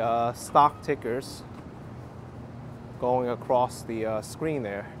have the stock tickers going across the screen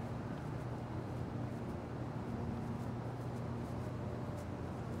there.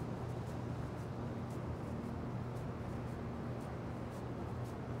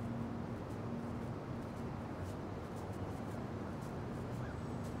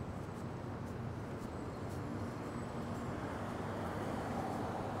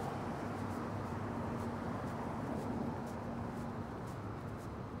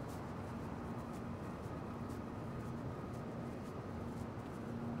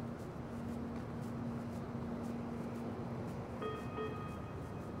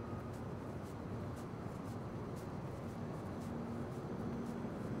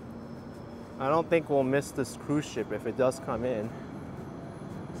 I don't think we'll miss this cruise ship if it does come in.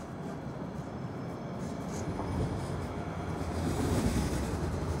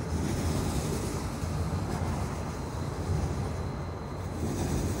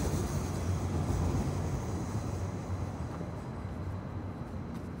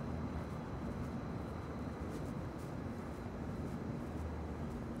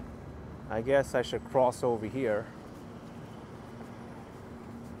 I guess I should cross over here.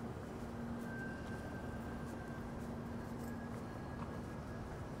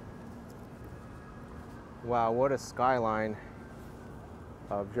 Wow, what a skyline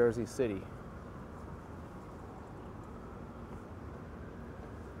of Jersey City.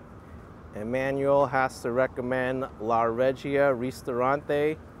 Emmanuel has to recommend La Regia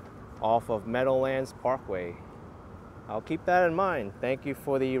Ristorante off of Meadowlands Parkway. I'll keep that in mind. Thank you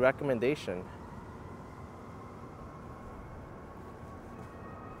for the recommendation.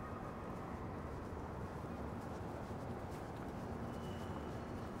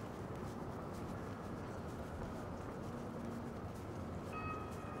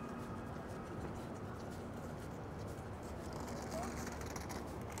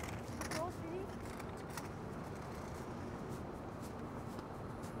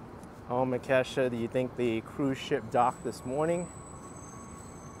 Oh, Makesha, do you think the cruise ship docked this morning?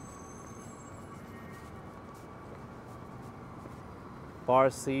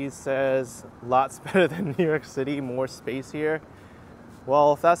 Barcy says, lots better than New York City, more space here.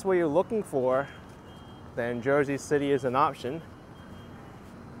 Well, if that's what you're looking for, then Jersey City is an option.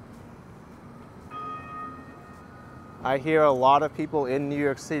 I hear a lot of people in New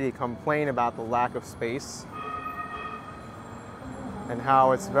York City complain about the lack of space and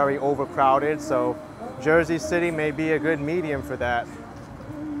how it's very overcrowded, so Jersey City may be a good medium for that.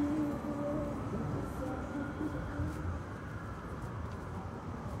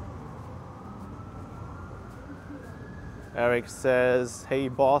 Eric says, hey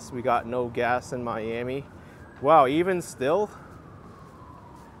boss, we got no gas in Miami. Wow, even still?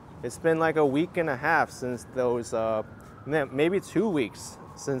 It's been like a week and a half since those, maybe 2 weeks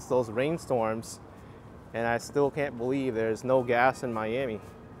since those rainstorms, and I still can't believe there's no gas in Miami.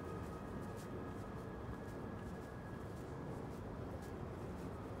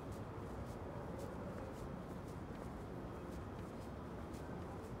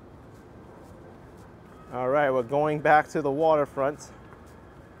 All right, we're going back to the waterfront.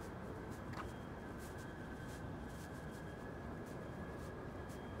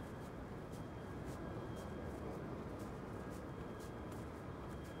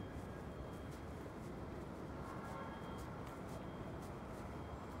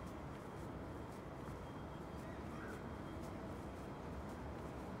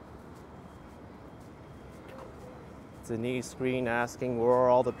 Denise Green asking, where are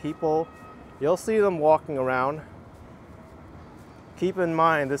all the people? You'll see them walking around. Keep in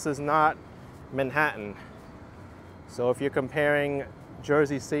mind, this is not Manhattan. So if you're comparing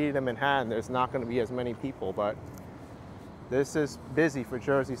Jersey City to Manhattan, there's not going to be as many people, but this is busy for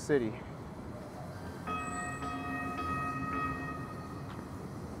Jersey City.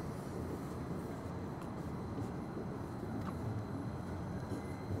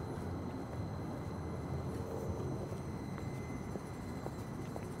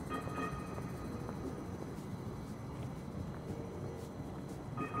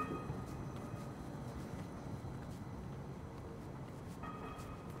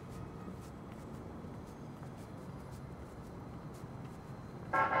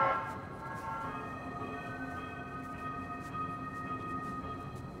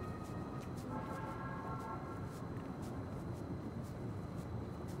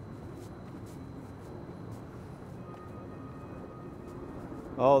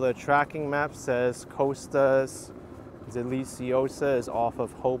 Oh, the tracking map says Costas Deliciosa is off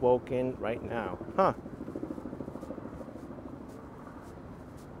of Hoboken right now. Huh.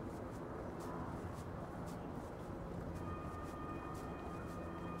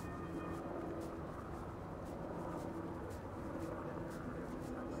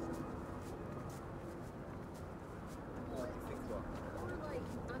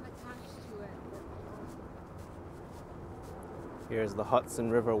 Here's the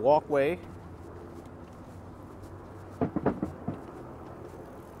Hudson River Walkway.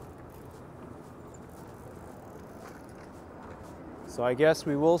 So I guess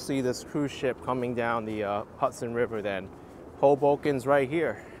we will see this cruise ship coming down the Hudson River then. Hoboken's right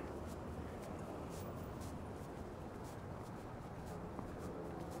here.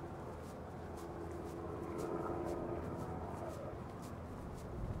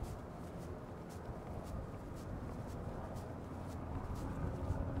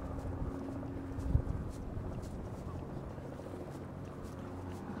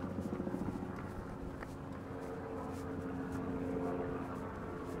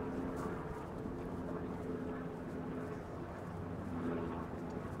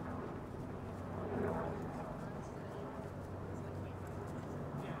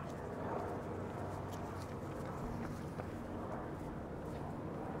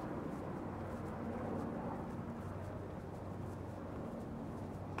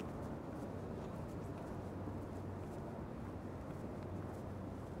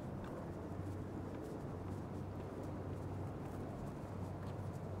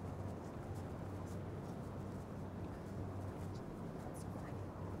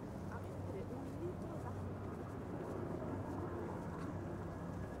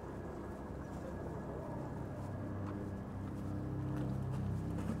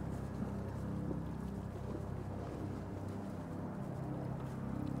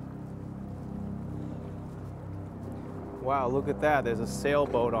 Wow, look at that. There's a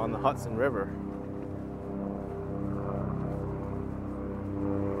sailboat on the Hudson River.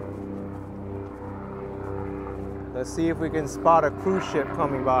 Let's see if we can spot a cruise ship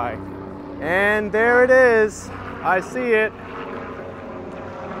coming by. And there it is. I see it.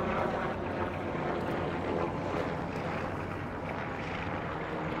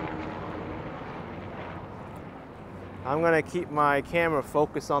 I'm gonna keep my camera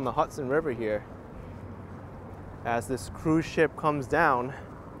focused on the Hudson River here as this cruise ship comes down.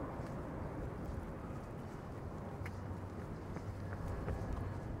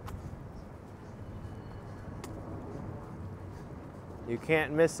 You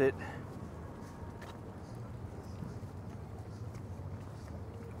can't miss it.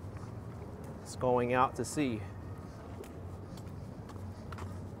 It's going out to sea.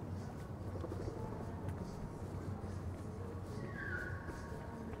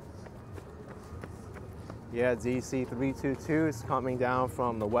 Yeah, DC 322 is coming down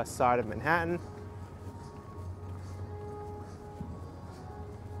from the west side of Manhattan.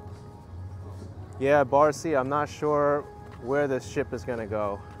 Yeah, Barcy, I'm not sure where this ship is gonna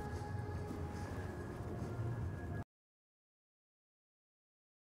go.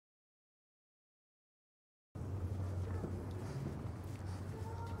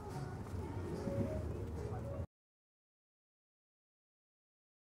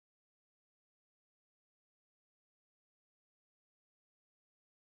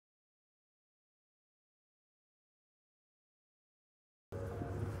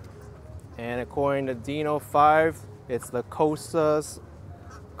 And according to Dino 5, it's the Costa's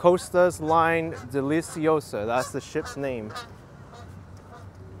Line Deliciosa. That's the ship's name.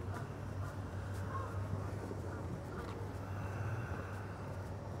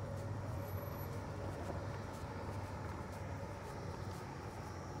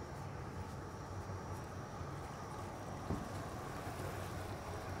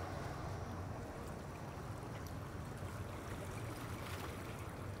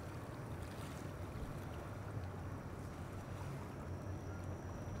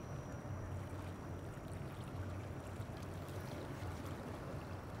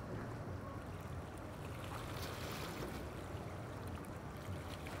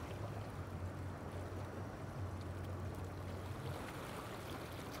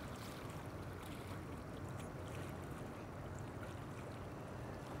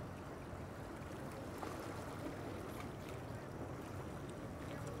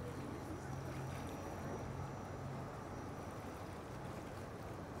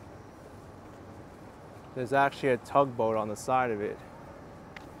 There's actually a tugboat on the side of it.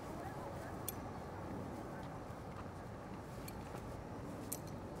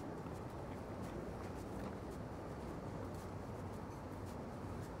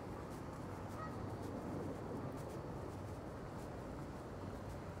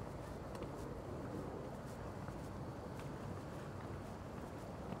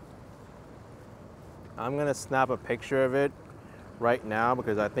 I'm gonna snap a picture of it right now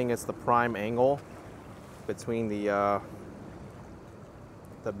because I think it's the prime angle between the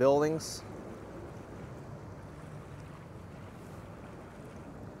buildings.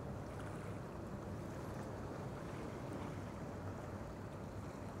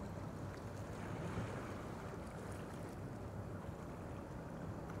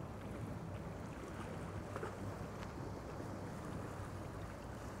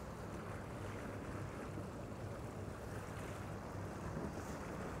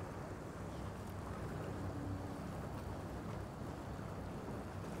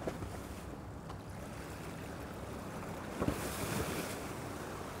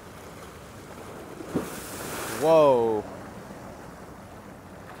 Whoa.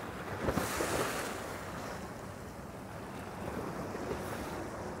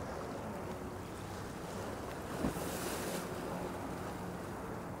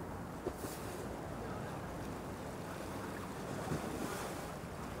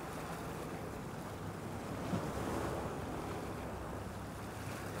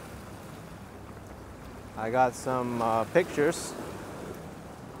 I got some pictures.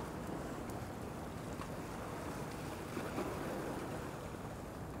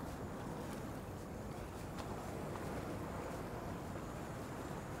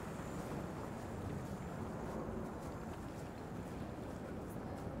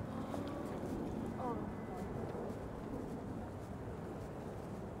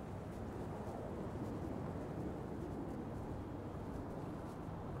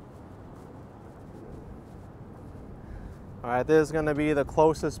 All right, this is gonna be the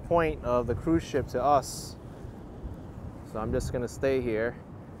closest point of the cruise ship to us. So I'm just gonna stay here.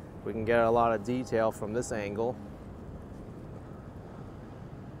 We can get a lot of detail from this angle.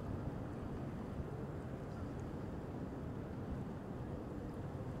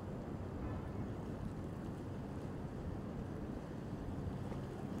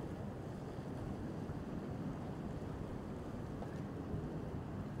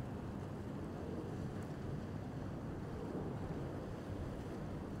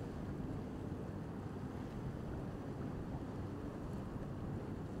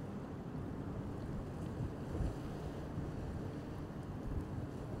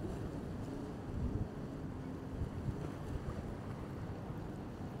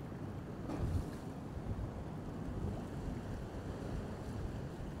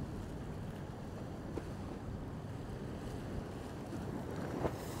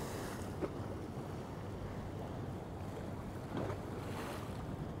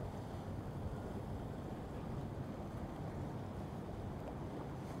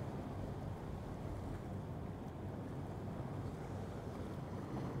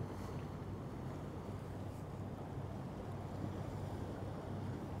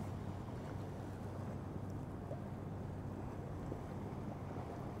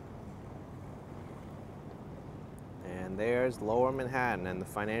 there's Lower Manhattan and the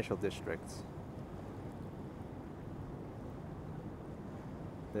financial district.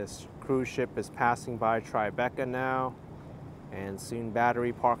 This cruise ship is passing by Tribeca now, and soon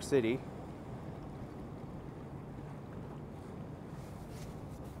Battery Park City.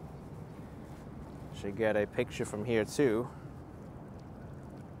 Should get a picture from here too.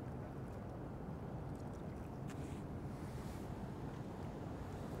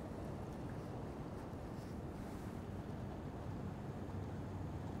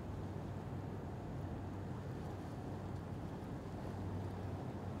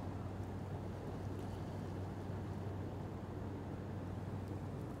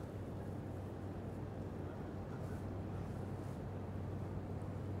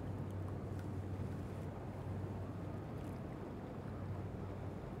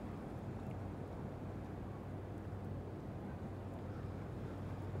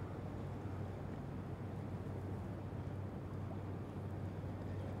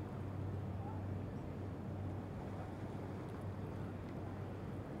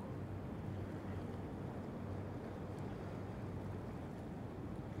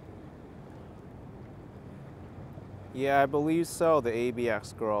 Yeah, I believe so, the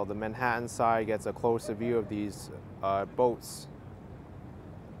ABX girl. The Manhattan side gets a closer view of these boats.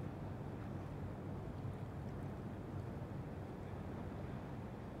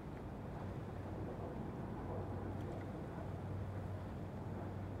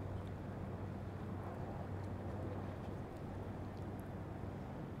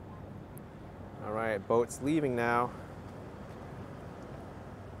 All right, boat's leaving now.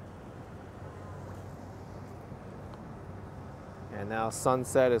 And now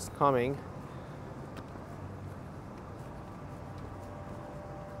sunset is coming.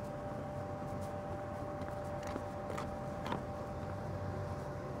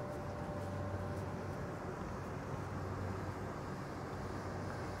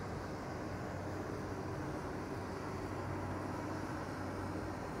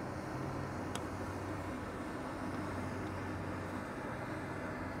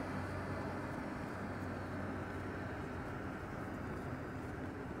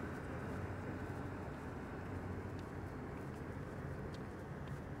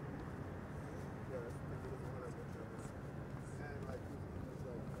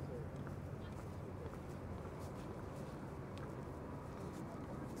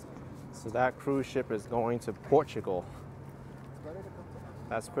 So that cruise ship is going to Portugal.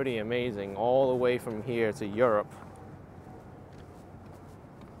 That's pretty amazing, all the way from here to Europe.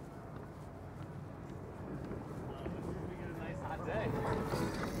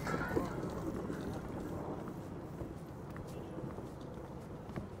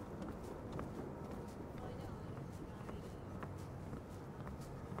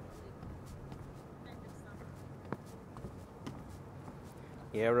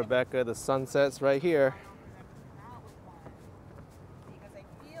 Yeah, Rebecca, the sunset's right here. Because I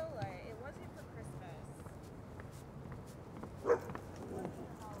feel like it wasn't for Christmas.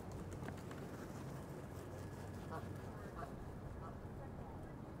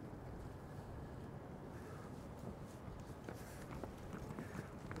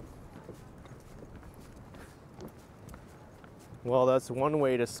 Well, that's one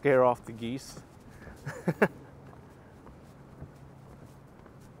way to scare off the geese.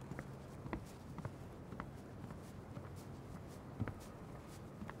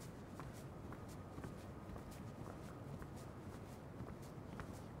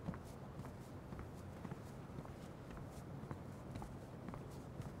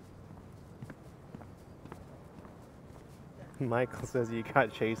 Michael says he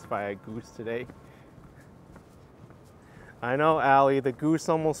got chased by a goose today. I know, Allie, the goose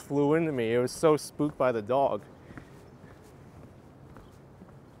almost flew into me. It was so spooked by the dog.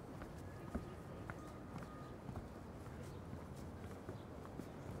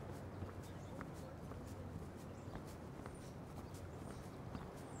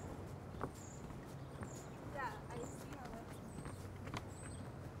 Yeah, I see how that's.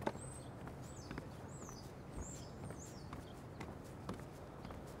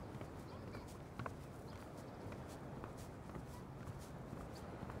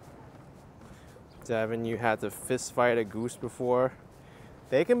 Devin, you had to fist fight a goose before.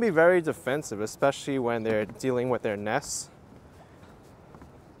 They can be very defensive, especially when they're dealing with their nests.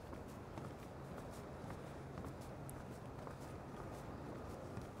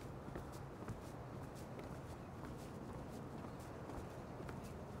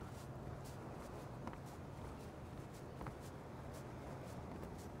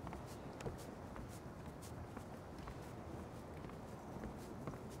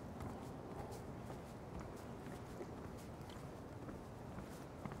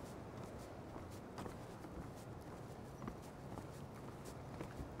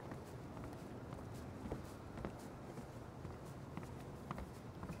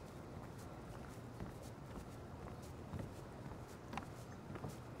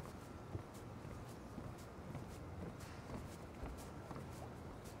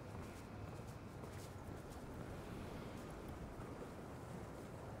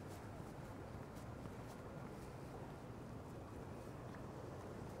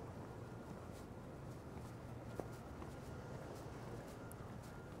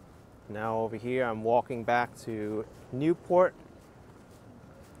 Now over here, I'm walking back to Newport,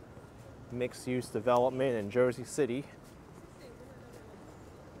 mixed-use development in Jersey City.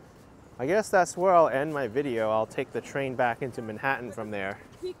 I guess that's where I'll end my video. I'll take the train back into Manhattan from there.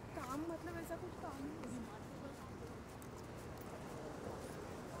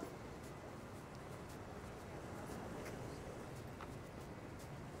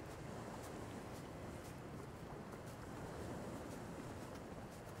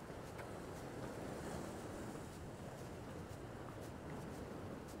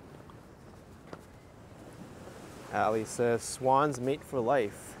 Ali says, swans mate for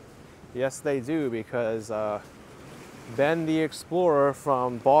life. Yes, they do, because Ben the Explorer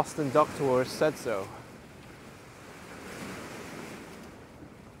from Boston Duck Tours said so.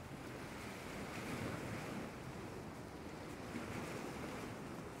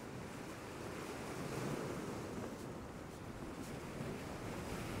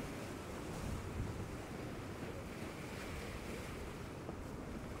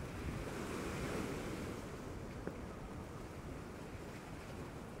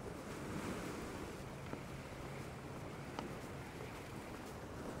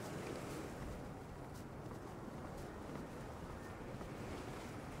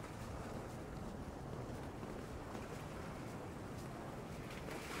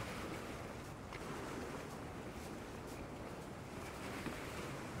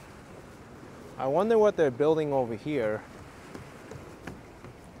 I wonder what they're building over here.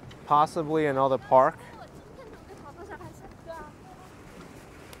 Possibly another park.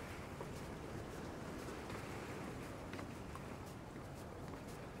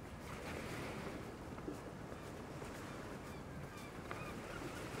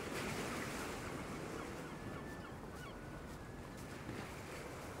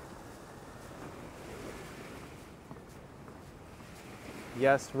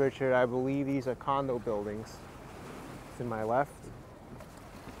 Yes, Richard, I believe these are condo buildings. To my left.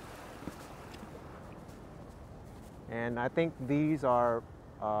 And I think these are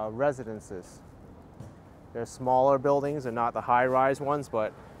residences. They're smaller buildings, they're not the high-rise ones,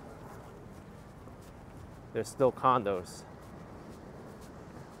 but they're still condos.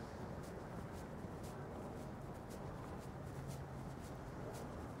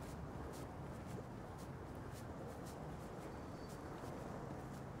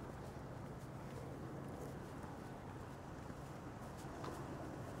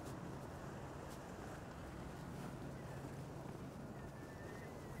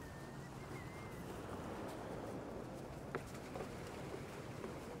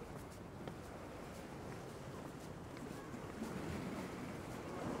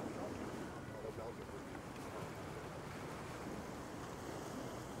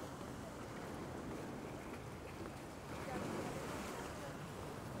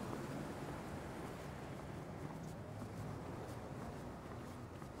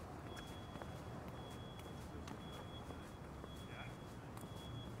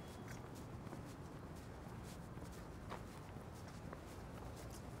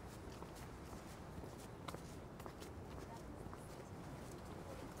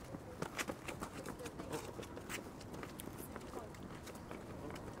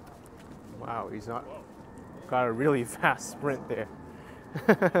 Wow, he's not got a really fast sprint there.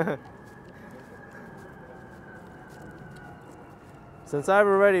 Since I've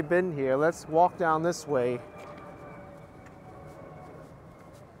already been here, let's walk down this way.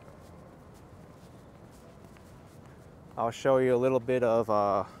 I'll show you a little bit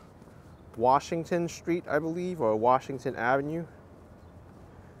of Washington Street, I believe, or Washington Avenue.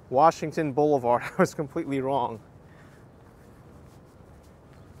 Washington Boulevard, I was completely wrong.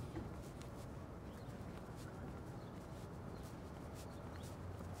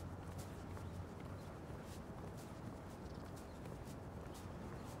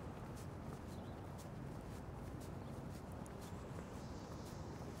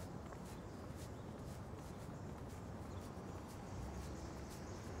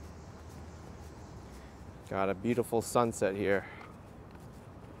 Got a beautiful sunset here.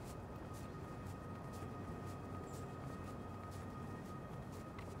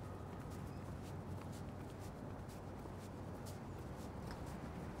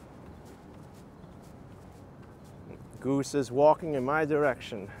 Goose is walking in my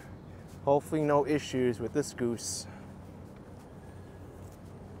direction. Hopefully no issues with this goose.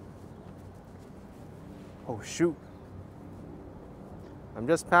 Oh shoot. I'm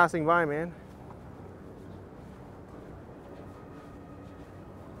just passing by, man.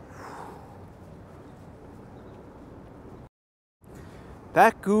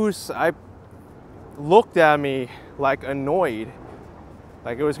 That goose, looked at me like annoyed.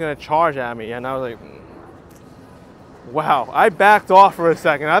 Like it was gonna charge at me, and I was like, wow. I backed off for a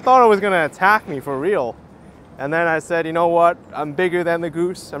second. I thought it was gonna attack me for real. And then I said, you know what? I'm bigger than the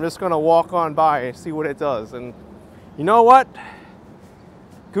goose. I'm just gonna walk on by and see what it does. And you know what?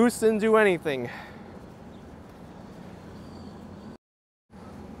 Goose didn't do anything.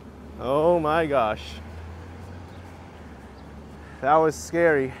 Oh my gosh. That was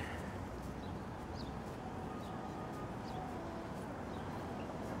scary.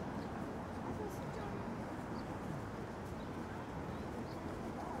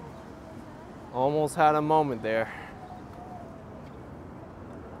 Almost had a moment there.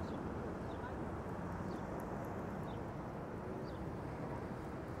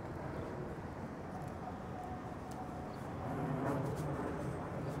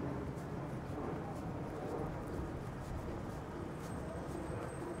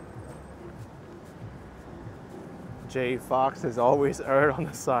 Jay Fox has always erred on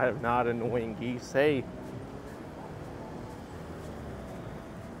the side of not annoying geese. Hey,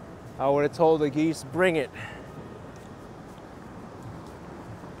 I would have told the geese, bring it.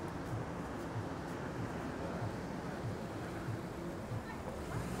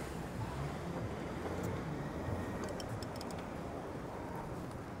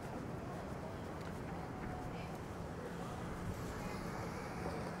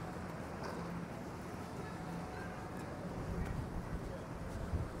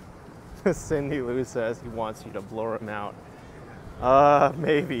 Cindy Lou says he wants you to blur him out.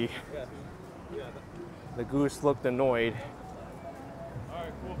 Maybe. The goose looked annoyed.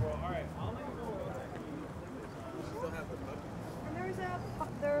 Alright, cool, bro. Alright, I'll let you go. And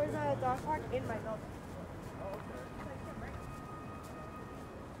there's a dog park in my building.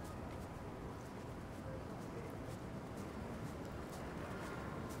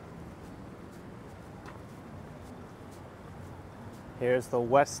 Here's the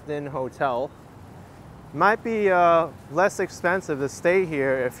Westin Hotel. Might be less expensive to stay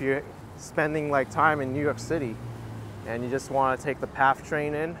here if you're spending like time in New York City and you just want to take the PATH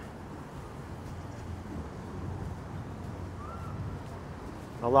train in.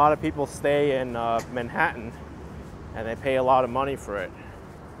 A lot of people stay in Manhattan and they pay a lot of money for it.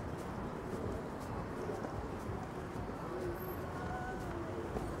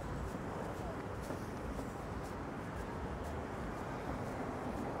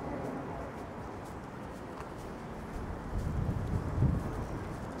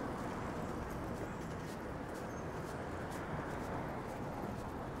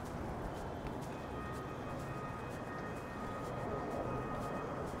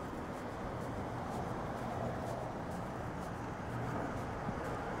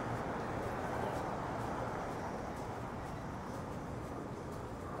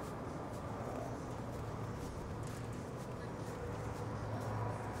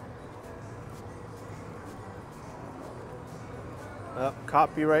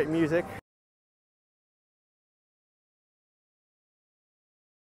 Copyright music.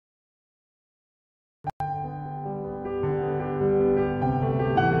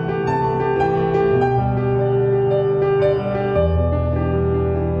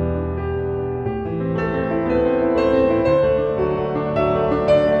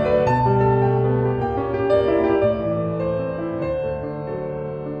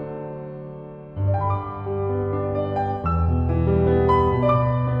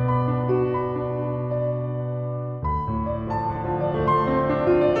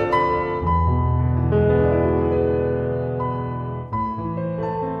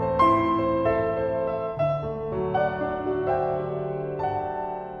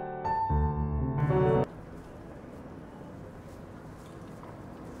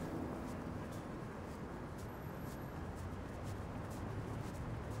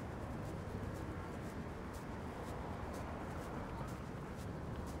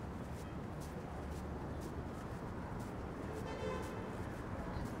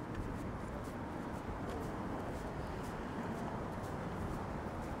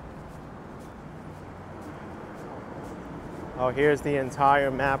 Oh, here's the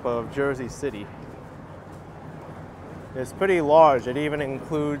entire map of Jersey City. It's pretty large. It even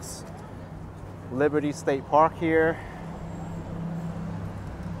includes Liberty State Park here.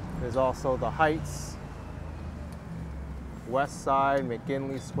 There's also the Heights, West Side,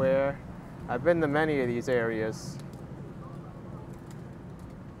 McKinley Square. I've been to many of these areas.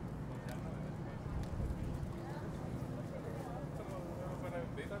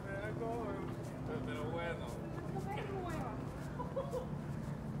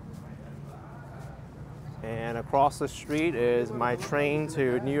 And across the street is my train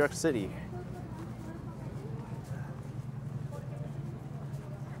to New York City.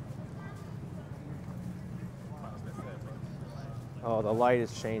 Oh, the light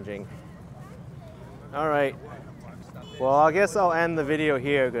is changing. All right. Well, I guess I'll end the video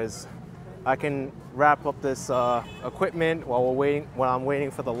here because I can wrap up this equipment while I'm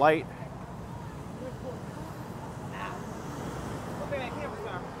waiting for the light.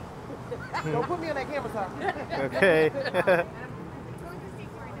 Don't put me on that camera, sir. Okay.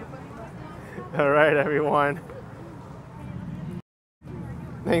 All right, everyone.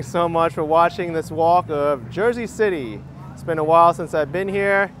 Thanks so much for watching this walk of Jersey City. It's been a while since I've been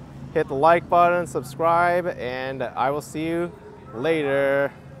here. Hit the like button, subscribe, and I will see you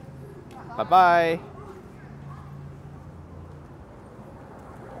later. Bye-bye.